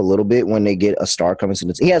off a little bit when they get a star coming to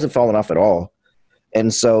the team. He hasn't fallen off at all.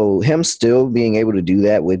 And so him still being able to do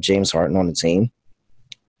that with James Harden on the team,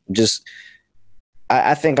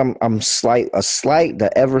 I think I'm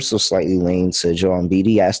the ever so slightly lean to Joel Embiid.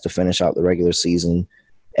 He has to finish out the regular season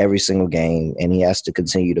every single game, and he has to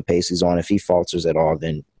continue the pace he's on. If he falters at all,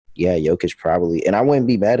 then yeah, Jokic probably. And I wouldn't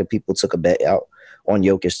be mad if people took a bet out on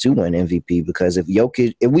Jokic to win MVP because if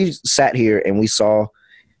we sat here and we saw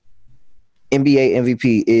NBA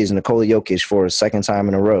MVP is Nikola Jokic for a second time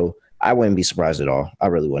in a row, I wouldn't be surprised at all. I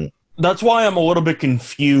really wouldn't. That's why I'm a little bit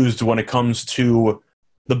confused when it comes to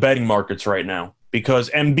the betting markets right now because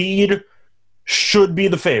Embiid should be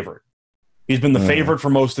the favorite. He's been the favorite for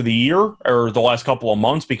most of the year or the last couple of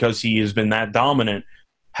months because he has been that dominant.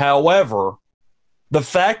 However, the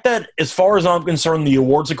fact that, as far as I'm concerned, the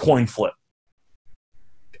award's a coin flip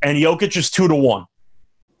and Jokic is 2-1,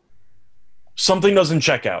 something doesn't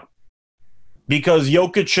check out because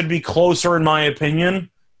Jokic should be closer, in my opinion,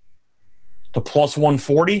 to plus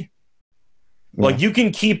 140. Yeah. Like, you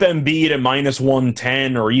can keep Embiid at minus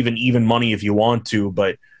 110 or even money if you want to,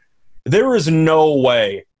 but there is no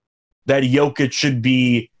way that Jokic should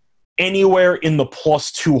be anywhere in the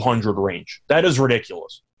plus 200 range. That is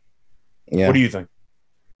ridiculous. Yeah. What do you think?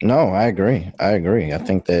 No, I agree. I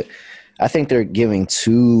think they're giving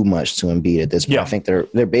too much to Embiid at this point. Yeah. I think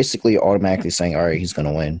they're basically automatically saying, all right, he's going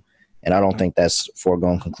to win. And I don't think that's a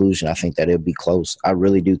foregone conclusion. I think that it'll be close. I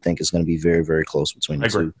really do think it's going to be very, very close between the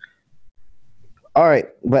two. All right.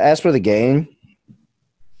 But as for the game,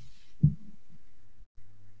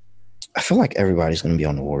 I feel like everybody's going to be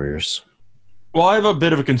on the Warriors. Well, I have a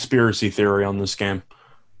bit of a conspiracy theory on this game.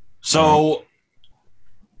 So,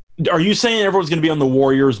 are you saying everyone's going to be on the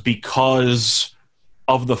Warriors because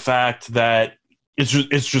of the fact that it's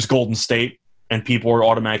just Golden State and people are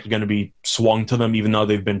automatically going to be swung to them even though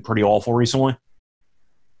they've been pretty awful recently?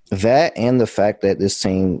 That and the fact that this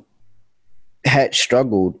team had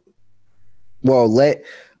struggled. Well, let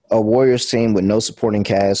a Warriors team with no supporting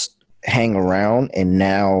cast hang around, and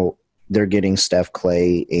now they're getting Steph,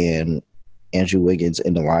 Clay, and Andrew Wiggins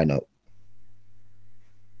in the lineup.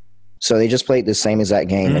 So they just played the same exact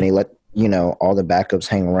game, and they let all the backups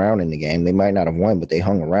hang around in the game. They might not have won, but they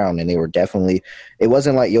hung around, and they were definitely – it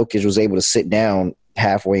wasn't like Jokic was able to sit down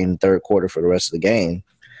halfway in the third quarter for the rest of the game.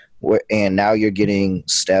 And now you're getting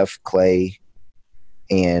Steph, Clay,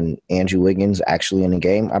 and Andrew Wiggins actually in the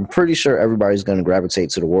game. I'm pretty sure everybody's going to gravitate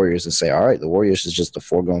to the Warriors and say, all right, the Warriors is just a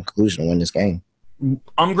foregone conclusion to win this game.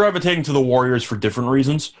 I'm gravitating to the Warriors for different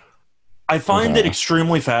reasons. I find it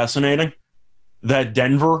extremely fascinating that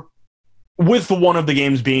Denver, with one of the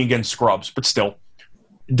games being against scrubs, but still,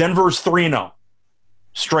 Denver's 3-0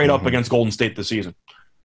 straight up against Golden State this season.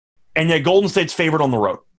 And yet Golden State's favored on the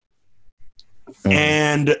road.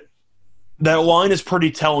 And that line is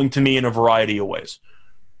pretty telling to me in a variety of ways.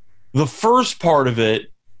 The first part of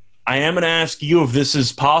it, I am going to ask you if this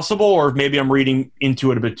is possible or if maybe I'm reading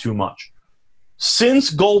into it a bit too much. Since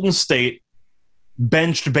Golden State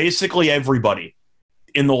benched basically everybody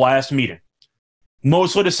in the last meeting,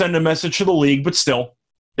 mostly to send a message to the league, but still,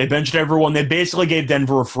 they benched everyone. They basically gave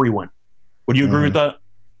Denver a free win. Would you agree with that?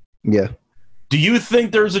 Yeah. Do you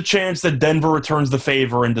think there's a chance that Denver returns the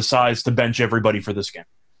favor and decides to bench everybody for this game?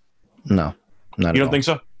 No, not at all. You don't think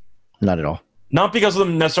so? Not at all. Not because of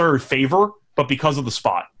the necessary favor, but because of the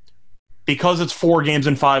spot. Because it's 4 games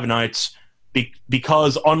in 5 nights.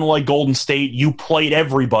 Because unlike Golden State, you played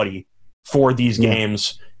everybody for these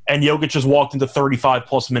games, and Jokic has walked into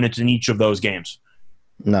 35-plus minutes in each of those games.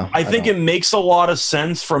 No, I think it makes a lot of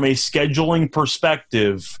sense from a scheduling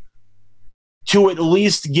perspective to at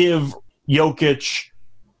least give Jokic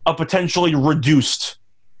a potentially reduced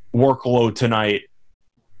workload tonight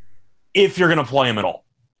if you're going to play him at all.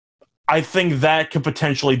 I think that could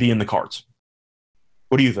potentially be in the cards.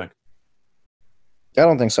 What do you think? I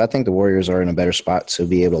don't think so. I think the Warriors are in a better spot to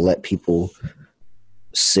be able to let people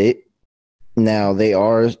sit. Now, they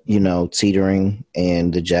are, teetering,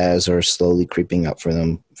 and the Jazz are slowly creeping up for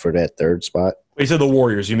them for that third spot. You said the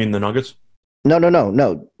Warriors. You mean the Nuggets? No.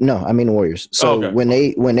 I mean the Warriors. So when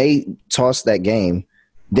they tossed that game,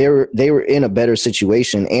 they were in a better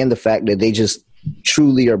situation, and the fact that they just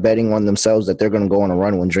truly are betting on themselves that they're going to go on a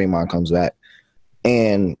run when Draymond comes back.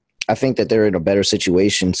 And I think that they're in a better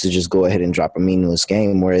situation to just go ahead and drop a meaningless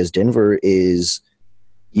game, whereas Denver is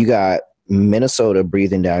 – you got Minnesota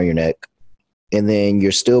breathing down your neck, and then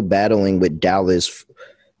you're still battling with Dallas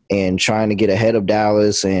and trying to get ahead of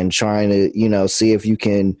Dallas and trying to, see if you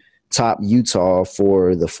can top Utah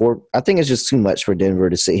for the 4th. I think it's just too much for Denver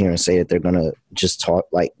to sit here and say that they're going to just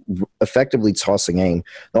effectively toss a game.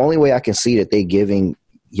 The only way I can see that they giving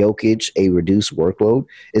Jokic a reduced workload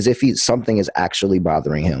is if something is actually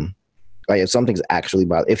bothering him. Like if something's actually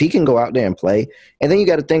if he can go out there and play, and then you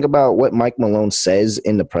got to think about what Mike Malone says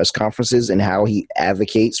in the press conferences and how he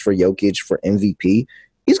advocates for Jokic for MVP.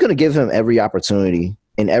 He's going to give him every opportunity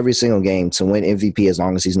in every single game to win MVP as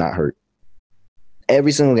long as he's not hurt.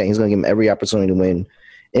 Every single game, he's going to give him every opportunity to win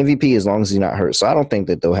MVP as long as he's not hurt. So I don't think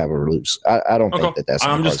that they'll have a release. I don't think that's.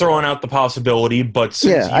 I'm just throwing out the possibility, but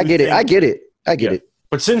since I get it.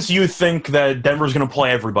 But since you think that Denver's going to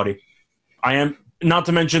play everybody, I am. Not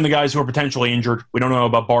to mention the guys who are potentially injured. We don't know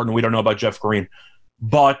about Barton. We don't know about Jeff Green.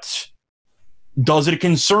 But does it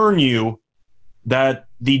concern you that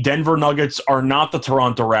the Denver Nuggets are not the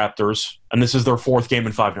Toronto Raptors, and this is their 4th game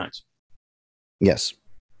in 5 nights? Yes.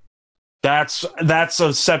 That's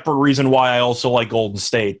a separate reason why I also like Golden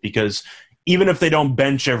State, because even if they don't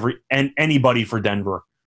bench anybody for Denver,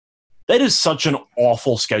 that is such an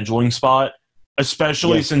awful scheduling spot,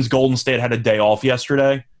 especially since Golden State had a day off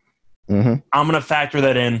yesterday. Mm-hmm. I'm going to factor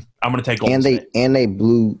that in. I'm going to take Golden State. And they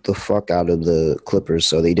blew the fuck out of the Clippers,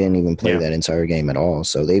 so they didn't even play that entire game at all.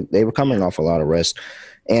 So they were coming off a lot of rest.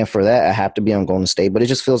 And for that, I have to be on Golden State. But it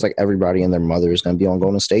just feels like everybody and their mother is going to be on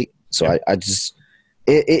Golden State. So I just –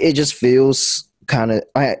 it just feels kind of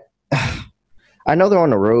 – I know they're on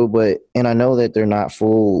the road, and I know that they're not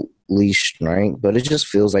fully strength, but it just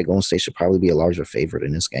feels like Golden State should probably be a larger favorite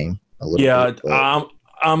in this game. A little bit,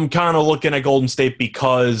 I'm kind of looking at Golden State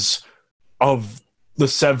because – of the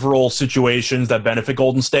several situations that benefit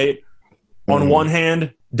Golden State. On one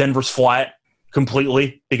hand, Denver's flat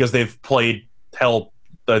completely because they've played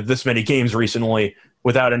this many games recently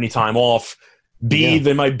without any time off. B,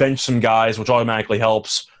 they might bench some guys, which automatically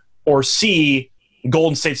helps. Or C,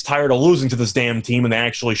 Golden State's tired of losing to this damn team and they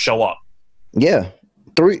actually show up. Yeah.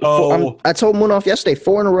 I told Moonoff yesterday,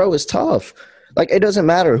 4 in a row is tough. Like, it doesn't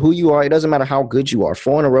matter who you are. It doesn't matter how good you are.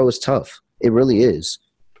 4 in a row is tough. It really is.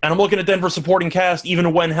 And I'm looking at Denver supporting cast,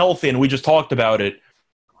 even when healthy, and we just talked about it.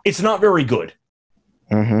 It's not very good.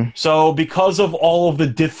 Mm-hmm. So because of all of the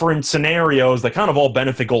different scenarios that kind of all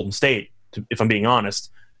benefit Golden State, if I'm being honest,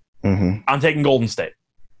 I'm taking Golden State.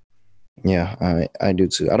 Yeah, I do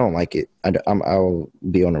too. I don't like it. I'll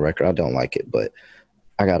be on the record. I don't like it, but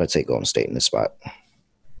I got to take Golden State in this spot.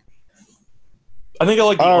 I think I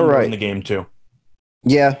like the under in the game too.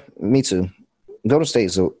 Yeah, me too. Golden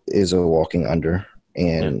State is a walking under.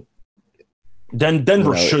 And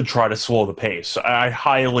Denver should try to slow the pace. I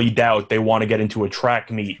highly doubt they want to get into a track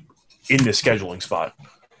meet in this scheduling spot.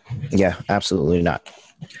 Yeah, absolutely not.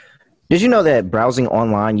 Did you know that browsing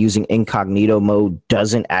online using incognito mode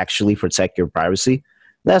doesn't actually protect your privacy?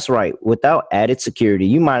 That's right. Without added security,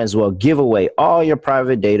 you might as well give away all your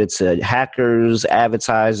private data to hackers,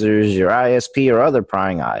 advertisers, your ISP, or other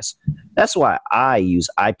prying eyes. That's why I use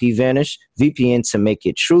IPVanish VPN to make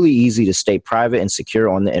it truly easy to stay private and secure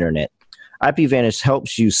on the internet. IPVanish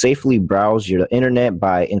helps you safely browse your internet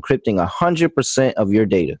by encrypting 100% of your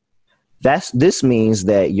data. This means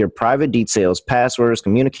that your private details, passwords,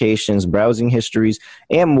 communications, browsing histories,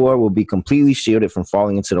 and more will be completely shielded from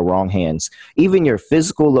falling into the wrong hands. Even your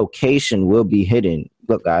physical location will be hidden.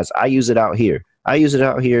 Look, guys, I use it out here. I use it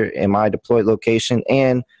out here in my deployed location,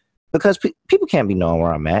 and because people can't be knowing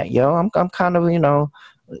where I'm at. Yo, I'm kind of,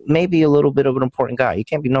 maybe a little bit of an important guy. You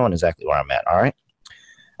can't be knowing exactly where I'm at. All right.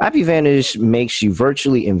 IPVanish makes you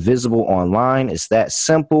virtually invisible online. It's that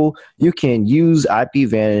simple. You can use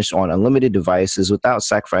IPVanish on unlimited devices without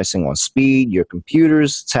sacrificing on speed, your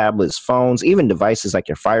computers, tablets, phones, even devices like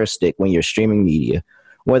your Fire Stick when you're streaming media.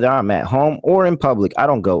 Whether I'm at home or in public, I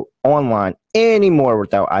don't go online anymore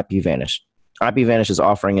without IPVanish. IPVanish is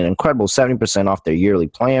offering an incredible 70% off their yearly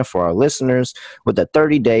plan for our listeners with a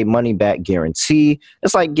 30-day money-back guarantee.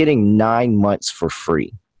 It's like getting 9 months for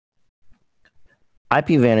free.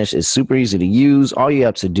 IPVanish is super easy to use. All you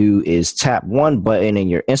have to do is tap one button and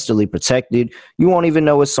you're instantly protected. You won't even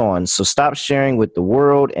know it's on. So stop sharing with the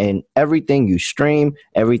world and everything you stream,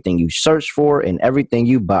 everything you search for, and everything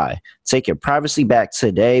you buy. Take your privacy back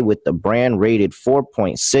today with the brand rated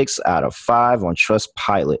 4.6 out of 5 on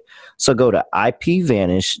Trustpilot. So go to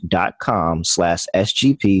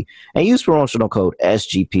ipvanish.com/SGP and use promotional code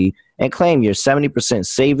SGP and claim your 70%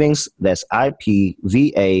 savings. That's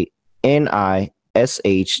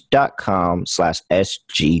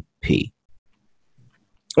IPVANISH.com/SGP.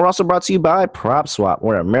 We're also brought to you by PropSwap,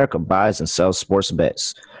 where America buys and sells sports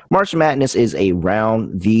bets. March Madness is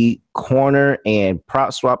around the corner, and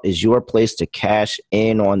PropSwap is your place to cash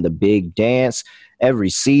in on the big dance. Every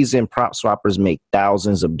season, PropSwappers make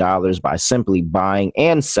thousands of dollars by simply buying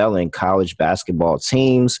and selling college basketball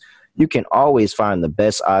teams. You can always find the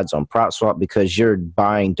best odds on PropSwap because you're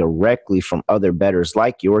buying directly from other bettors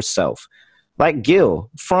like yourself. Like Gil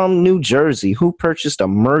from New Jersey, who purchased a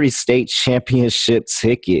Murray State Championship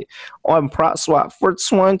ticket on PropSwap for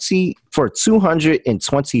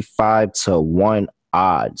 225 to 1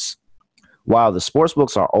 odds. While the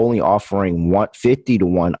sportsbooks are only offering 50 to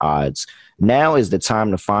 1 odds, now is the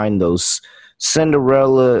time to find those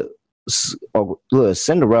Cinderellas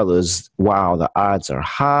while the odds are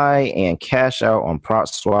high, and cash out on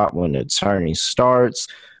PropSwap when the tourney starts.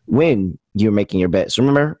 When you're making your bets,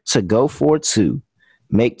 remember to go for 2.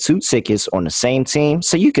 Make 2 tickets on the same team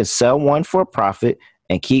so you can sell one for a profit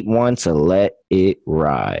and keep one to let it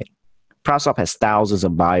ride. PropSwap has thousands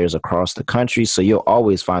of buyers across the country, so you'll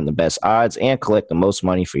always find the best odds and collect the most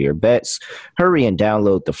money for your bets. Hurry and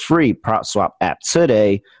download the free PropSwap app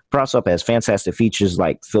today. PropSwap has fantastic features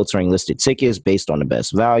like filtering listed tickets based on the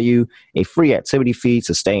best value, a free activity feed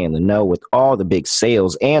to stay in the know with all the big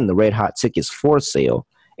sales and the red hot tickets for sale,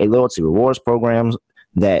 a loyalty rewards program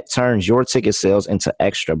that turns your ticket sales into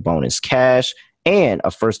extra bonus cash, and a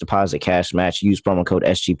first deposit cash match. Use promo code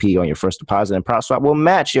SGP on your first deposit, and PropSwap will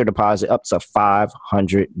match your deposit up to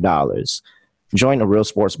 $500. Join the real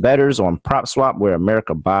sports bettors on PropSwap, where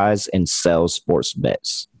America buys and sells sports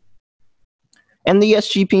bets. And the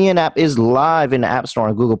SGPN app is live in the App Store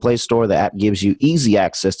and Google Play Store. The app gives you easy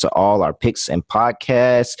access to all our picks and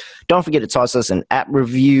podcasts. Don't forget to toss us an app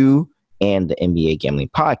review, and the NBA Gambling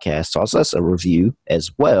Podcast toss us a review as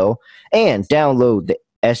well. And download the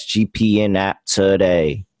SGPN app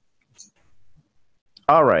today.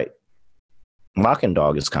 All right. Lock and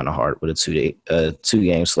dog is kind of hard with a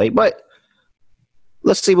two-game slate, but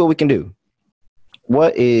let's see what we can do.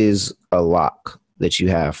 What is a lock that you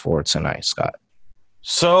have for tonight, Scott?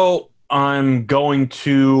 So I'm going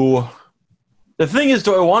to... The thing is,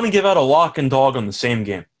 do I want to give out a lock and dog on the same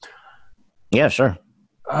game? Yeah, sure.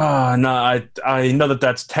 No, I know that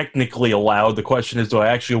that's technically allowed. The question is, do I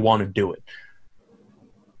actually want to do it?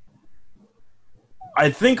 I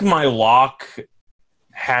think my lock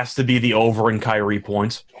has to be the over in Kyrie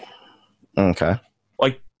points. Okay.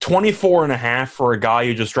 Like 24.5 for a guy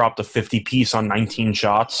who just dropped a 50-piece on 19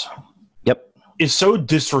 shots. Yep. Is so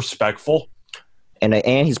disrespectful. And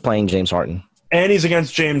he's playing James Harden. And he's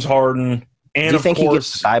against James Harden. And do you think he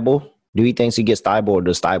gets Thibault? Do you think he gets Thibault, or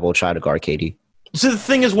does Thibault try to guard KD? So the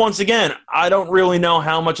thing is, once again, I don't really know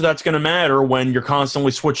how much that's going to matter when you're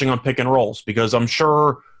constantly switching on pick and rolls, because I'm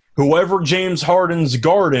sure whoever James Harden's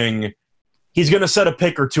guarding, he's going to set a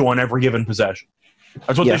pick or two on every given possession.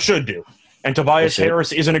 That's what they should do. And Tobias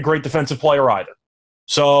Harris isn't a great defensive player either.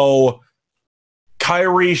 So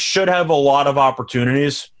Kyrie should have a lot of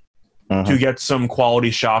opportunities to get some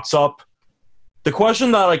quality shots up. The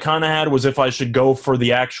question that I kind of had was if I should go for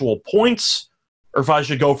the actual points or if I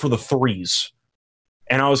should go for the threes.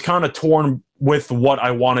 And I was kind of torn with what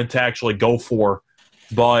I wanted to actually go for.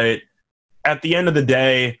 But at the end of the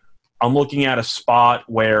day, I'm looking at a spot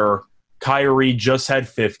where Kyrie just had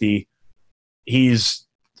 50. He's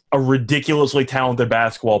a ridiculously talented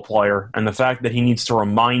basketball player. And the fact that he needs to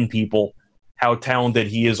remind people how talented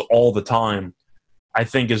he is all the time, I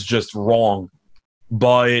think is just wrong.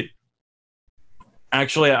 But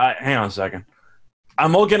actually, hang on a second.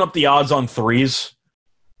 I'm looking up the odds on threes.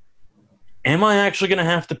 Am I actually going to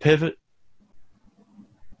have to pivot?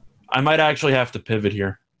 I might actually have to pivot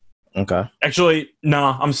here. Okay. Actually,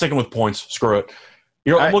 nah, I'm sticking with points. Screw it.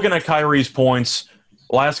 I'm looking at Kyrie's points.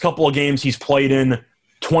 Last couple of games he's played in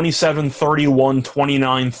 27, 31,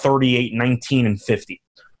 29, 38, 19, and 50.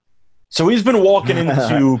 So he's been walking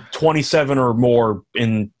into 27 or more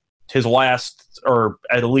in his last, or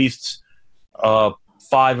at least 5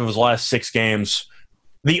 of his last 6 games.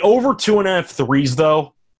 The over 2.5 threes,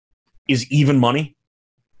 though, is even money,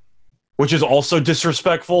 which is also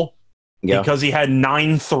disrespectful because he had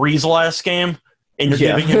 9 threes last game, and you're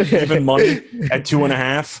giving him even money at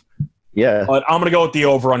 2.5. Yeah. But I'm going to go with the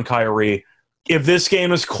over on Kyrie. If this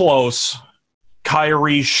game is close,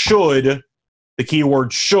 Kyrie should, the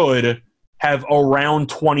keyword should, have around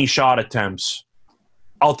 20 shot attempts.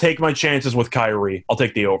 I'll take my chances with Kyrie. I'll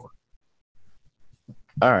take the over.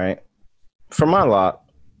 All right. For my lock,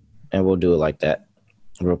 and we'll do it like that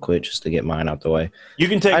real quick just to get mine out the way. You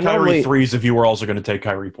can take Kyrie threes if you were also going to take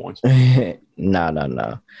Kyrie points.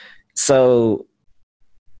 No. So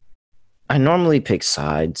I normally pick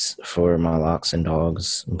sides for my locks and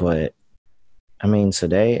dogs, but I mean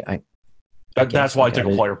today that's why I took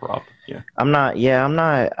a player prop. Yeah. I'm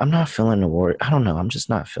not feeling the Warriors. I don't know. I'm just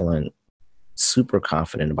not feeling super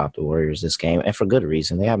confident about the Warriors this game, and for good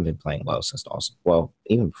reason. They haven't been playing well since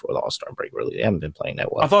even before the All-Star break. Really, they haven't been playing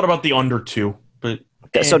that well. I thought about the under 2, but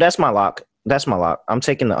so that's my lock. That's my lock. I'm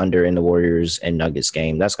taking the under in the Warriors and Nuggets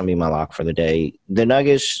game. That's going to be my lock for the day. The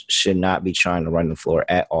Nuggets should not be trying to run the floor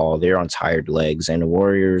at all. They're on tired legs, and the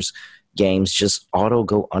Warriors games just auto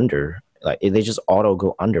go under. Like they just auto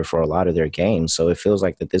go under for a lot of their games. So it feels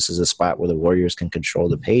like that this is a spot where the Warriors can control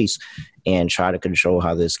the pace and try to control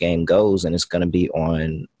how this game goes. And it's going to be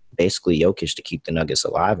on basically Jokic to keep the Nuggets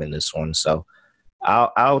alive in this one. So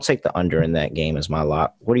I'll take the under in that game as my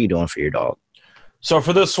lock. What are you doing for your dog? So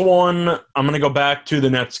for this one, I'm going to go back to the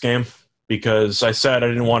Nets game because I said I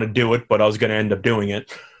didn't want to do it, but I was going to end up doing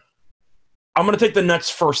it. I'm going to take the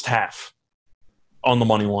Nets first half on the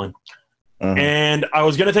money line. Mm-hmm. And I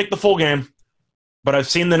was going to take the full game, but I've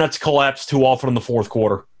seen the Nets collapse too often in the fourth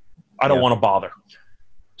quarter. I don't want to bother.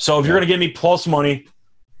 So if you're going to give me plus money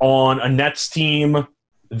on a Nets team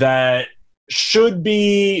that should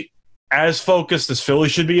be as focused as Philly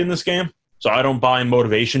should be in this game, so I don't buy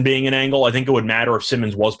motivation being an angle. I think it would matter if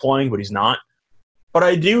Simmons was playing, but he's not. But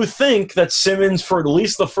I do think that Simmons, for at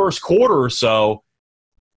least the first quarter or so,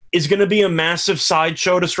 is going to be a massive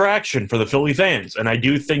sideshow distraction for the Philly fans. And I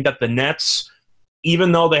do think that the Nets,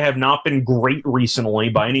 even though they have not been great recently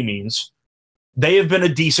by any means, they have been a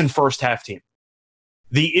decent first-half team.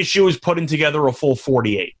 The issue is putting together a full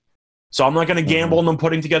 48. So I'm not going to gamble on them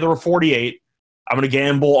putting together a 48. I'm going to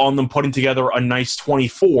gamble on them putting together a nice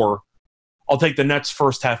 24. I'll take the Nets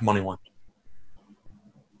first-half money line.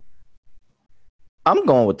 I'm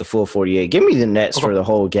going with the full 48. Give me the Nets for the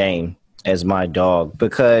whole game as my dog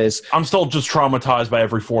because I'm still just traumatized by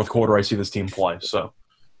every fourth quarter I see this team play. So,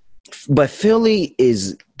 but Philly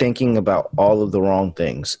is thinking about all of the wrong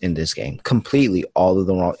things in this game, completely all of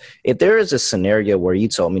the wrong. If there is a scenario where you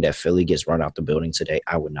told me that Philly gets run out the building today,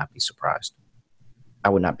 I would not be surprised. I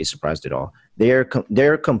would not be surprised at all.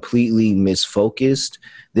 They're completely misfocused.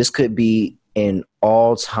 This could be an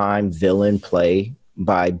all-time villain play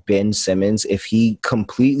by Ben Simmons if he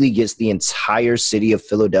completely gets the entire city of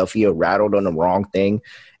Philadelphia rattled on the wrong thing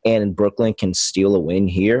and Brooklyn can steal a win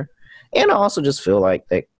here. And I also just feel like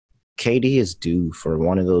that KD is due for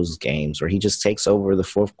one of those games where he just takes over the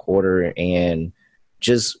fourth quarter and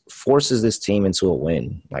just forces this team into a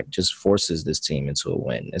win. Like, just forces this team into a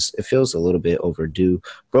win. It feels a little bit overdue.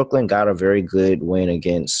 Brooklyn got a very good win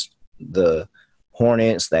against the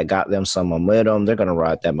Hornets that got them some momentum. They're going to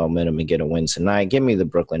ride that momentum and get a win tonight. Give me the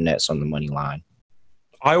Brooklyn Nets on the money line.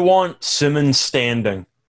 I want Simmons standing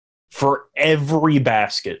for every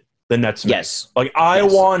basket the Nets make. Yes. Like, I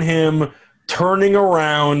want him turning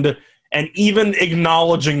around and even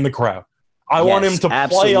acknowledging the crowd. I want him to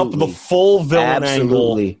play up the full villain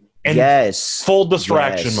angle and full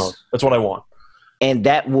distraction mode. That's what I want. And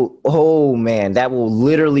that will, that will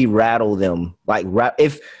literally rattle them. Like,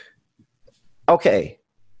 okay.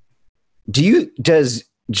 Does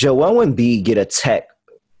Joel Embiid get a tech?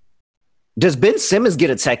 Does Ben Simmons get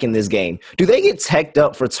a tech in this game? Do they get teched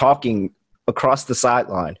up for talking across the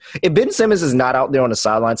sideline? If Ben Simmons is not out there on the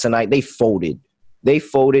sideline tonight, they folded. They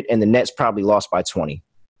folded, and the Nets probably lost by 20.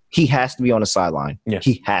 He has to be on the sideline. Yeah.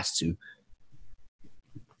 He has to.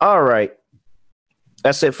 All right.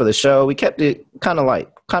 That's it for the show. We kept it kind of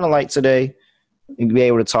light today. You'll be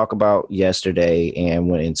able to talk about yesterday and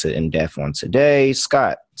went into in-depth one today.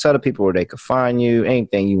 Scott, tell the people where they can find you.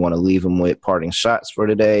 Anything you want to leave them with, parting shots for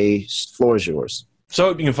today. Floor is yours. So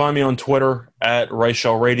you can find me on Twitter at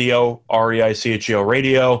Reichel Radio, REICHEL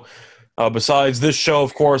Radio. Besides this show,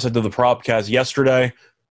 of course, I did the Propcast yesterday.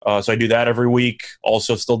 So I do that every week.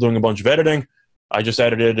 Also still doing a bunch of editing. I just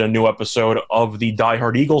edited a new episode of the Die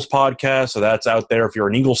Hard Eagles podcast, so that's out there if you're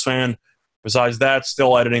an Eagles fan. Besides that,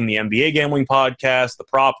 still editing the NBA gambling podcast, the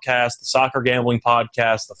Propcast, the soccer gambling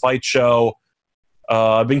podcast, the fight show.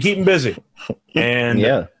 I've been keeping busy, and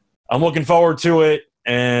yeah. I'm looking forward to it.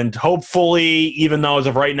 And hopefully, even though as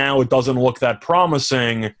of right now it doesn't look that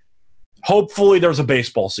promising, hopefully there's a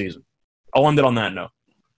baseball season. I'll end it on that note.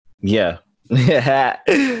 Yeah.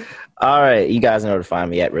 All right. You guys know to find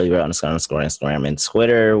me at @reallyreal_Instagram and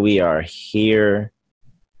Twitter. We are here.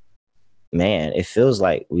 Man, it feels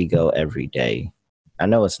like we go every day. I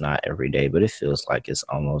know it's not every day, but it feels like it's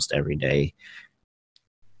almost every day.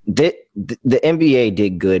 The NBA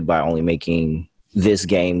did good by only making this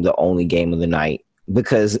game the only game of the night,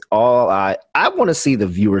 because I want to see the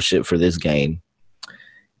viewership for this game.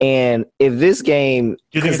 And if this game,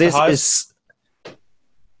 because this is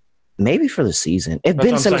maybe for the season. If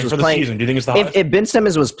Ben Simmons was playing, do you think it's the highest? If Ben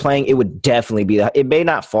Simmons was playing, it would definitely be it may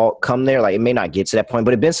not come there, like it may not get to that point,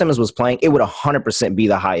 but if Ben Simmons was playing, it would 100% be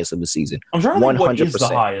the highest of the season. I'm trying to think what is the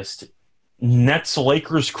highest. Nets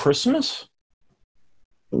Lakers Christmas?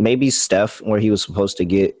 Maybe Steph, where he was supposed to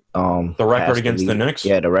get the record against the Knicks.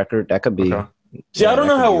 Yeah, the record that could be. Okay. See, I don't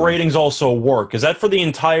know how ratings also work. Is that for the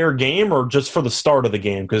entire game or just for the start of the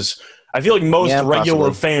game? Because I feel like most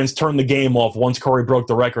regular fans turned the game off once Curry broke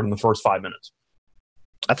the record in the first 5 minutes.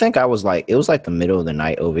 I think it was like the middle of the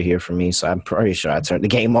night over here for me, so I'm pretty sure I turned the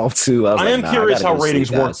game off too. I am curious how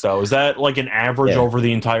ratings work, though. Is that like an average over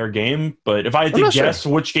the entire game? But if I had to guess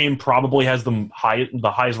which game probably has the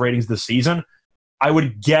highest ratings this season, I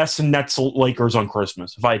would guess Nets Lakers on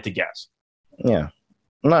Christmas, if I had to guess. Yeah.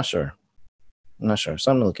 I'm not sure.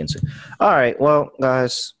 Something to look into. All right. Well,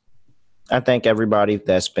 guys, I thank everybody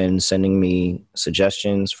that's been sending me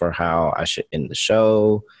suggestions for how I should end the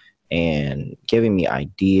show and giving me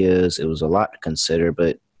ideas. It was a lot to consider,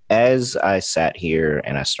 but as I sat here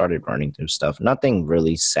and I started running through stuff, nothing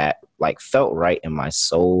really felt right in my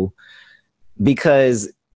soul,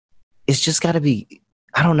 because it's just got to be,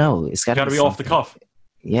 I don't know. It's got to be off the cuff.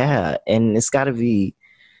 Yeah. And it's got to be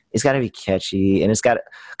catchy, and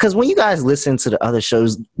because when you guys listen to the other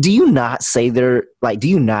shows, do you not say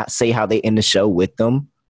how they end the show with them?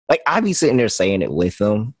 Like, I be sitting there saying it with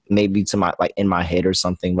them, maybe to in my head or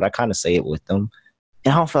something, but I kind of say it with them,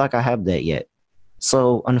 and I don't feel like I have that yet.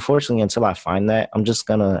 So unfortunately, until I find that, I'm just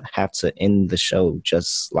gonna have to end the show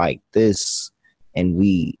just like this, and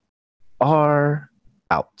we are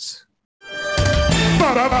out.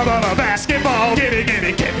 Basketball, give me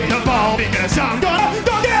the ball, because I'm gonna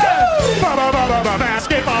go get it.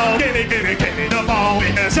 Basketball, give me the ball,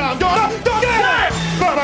 because I'm gonna go get it.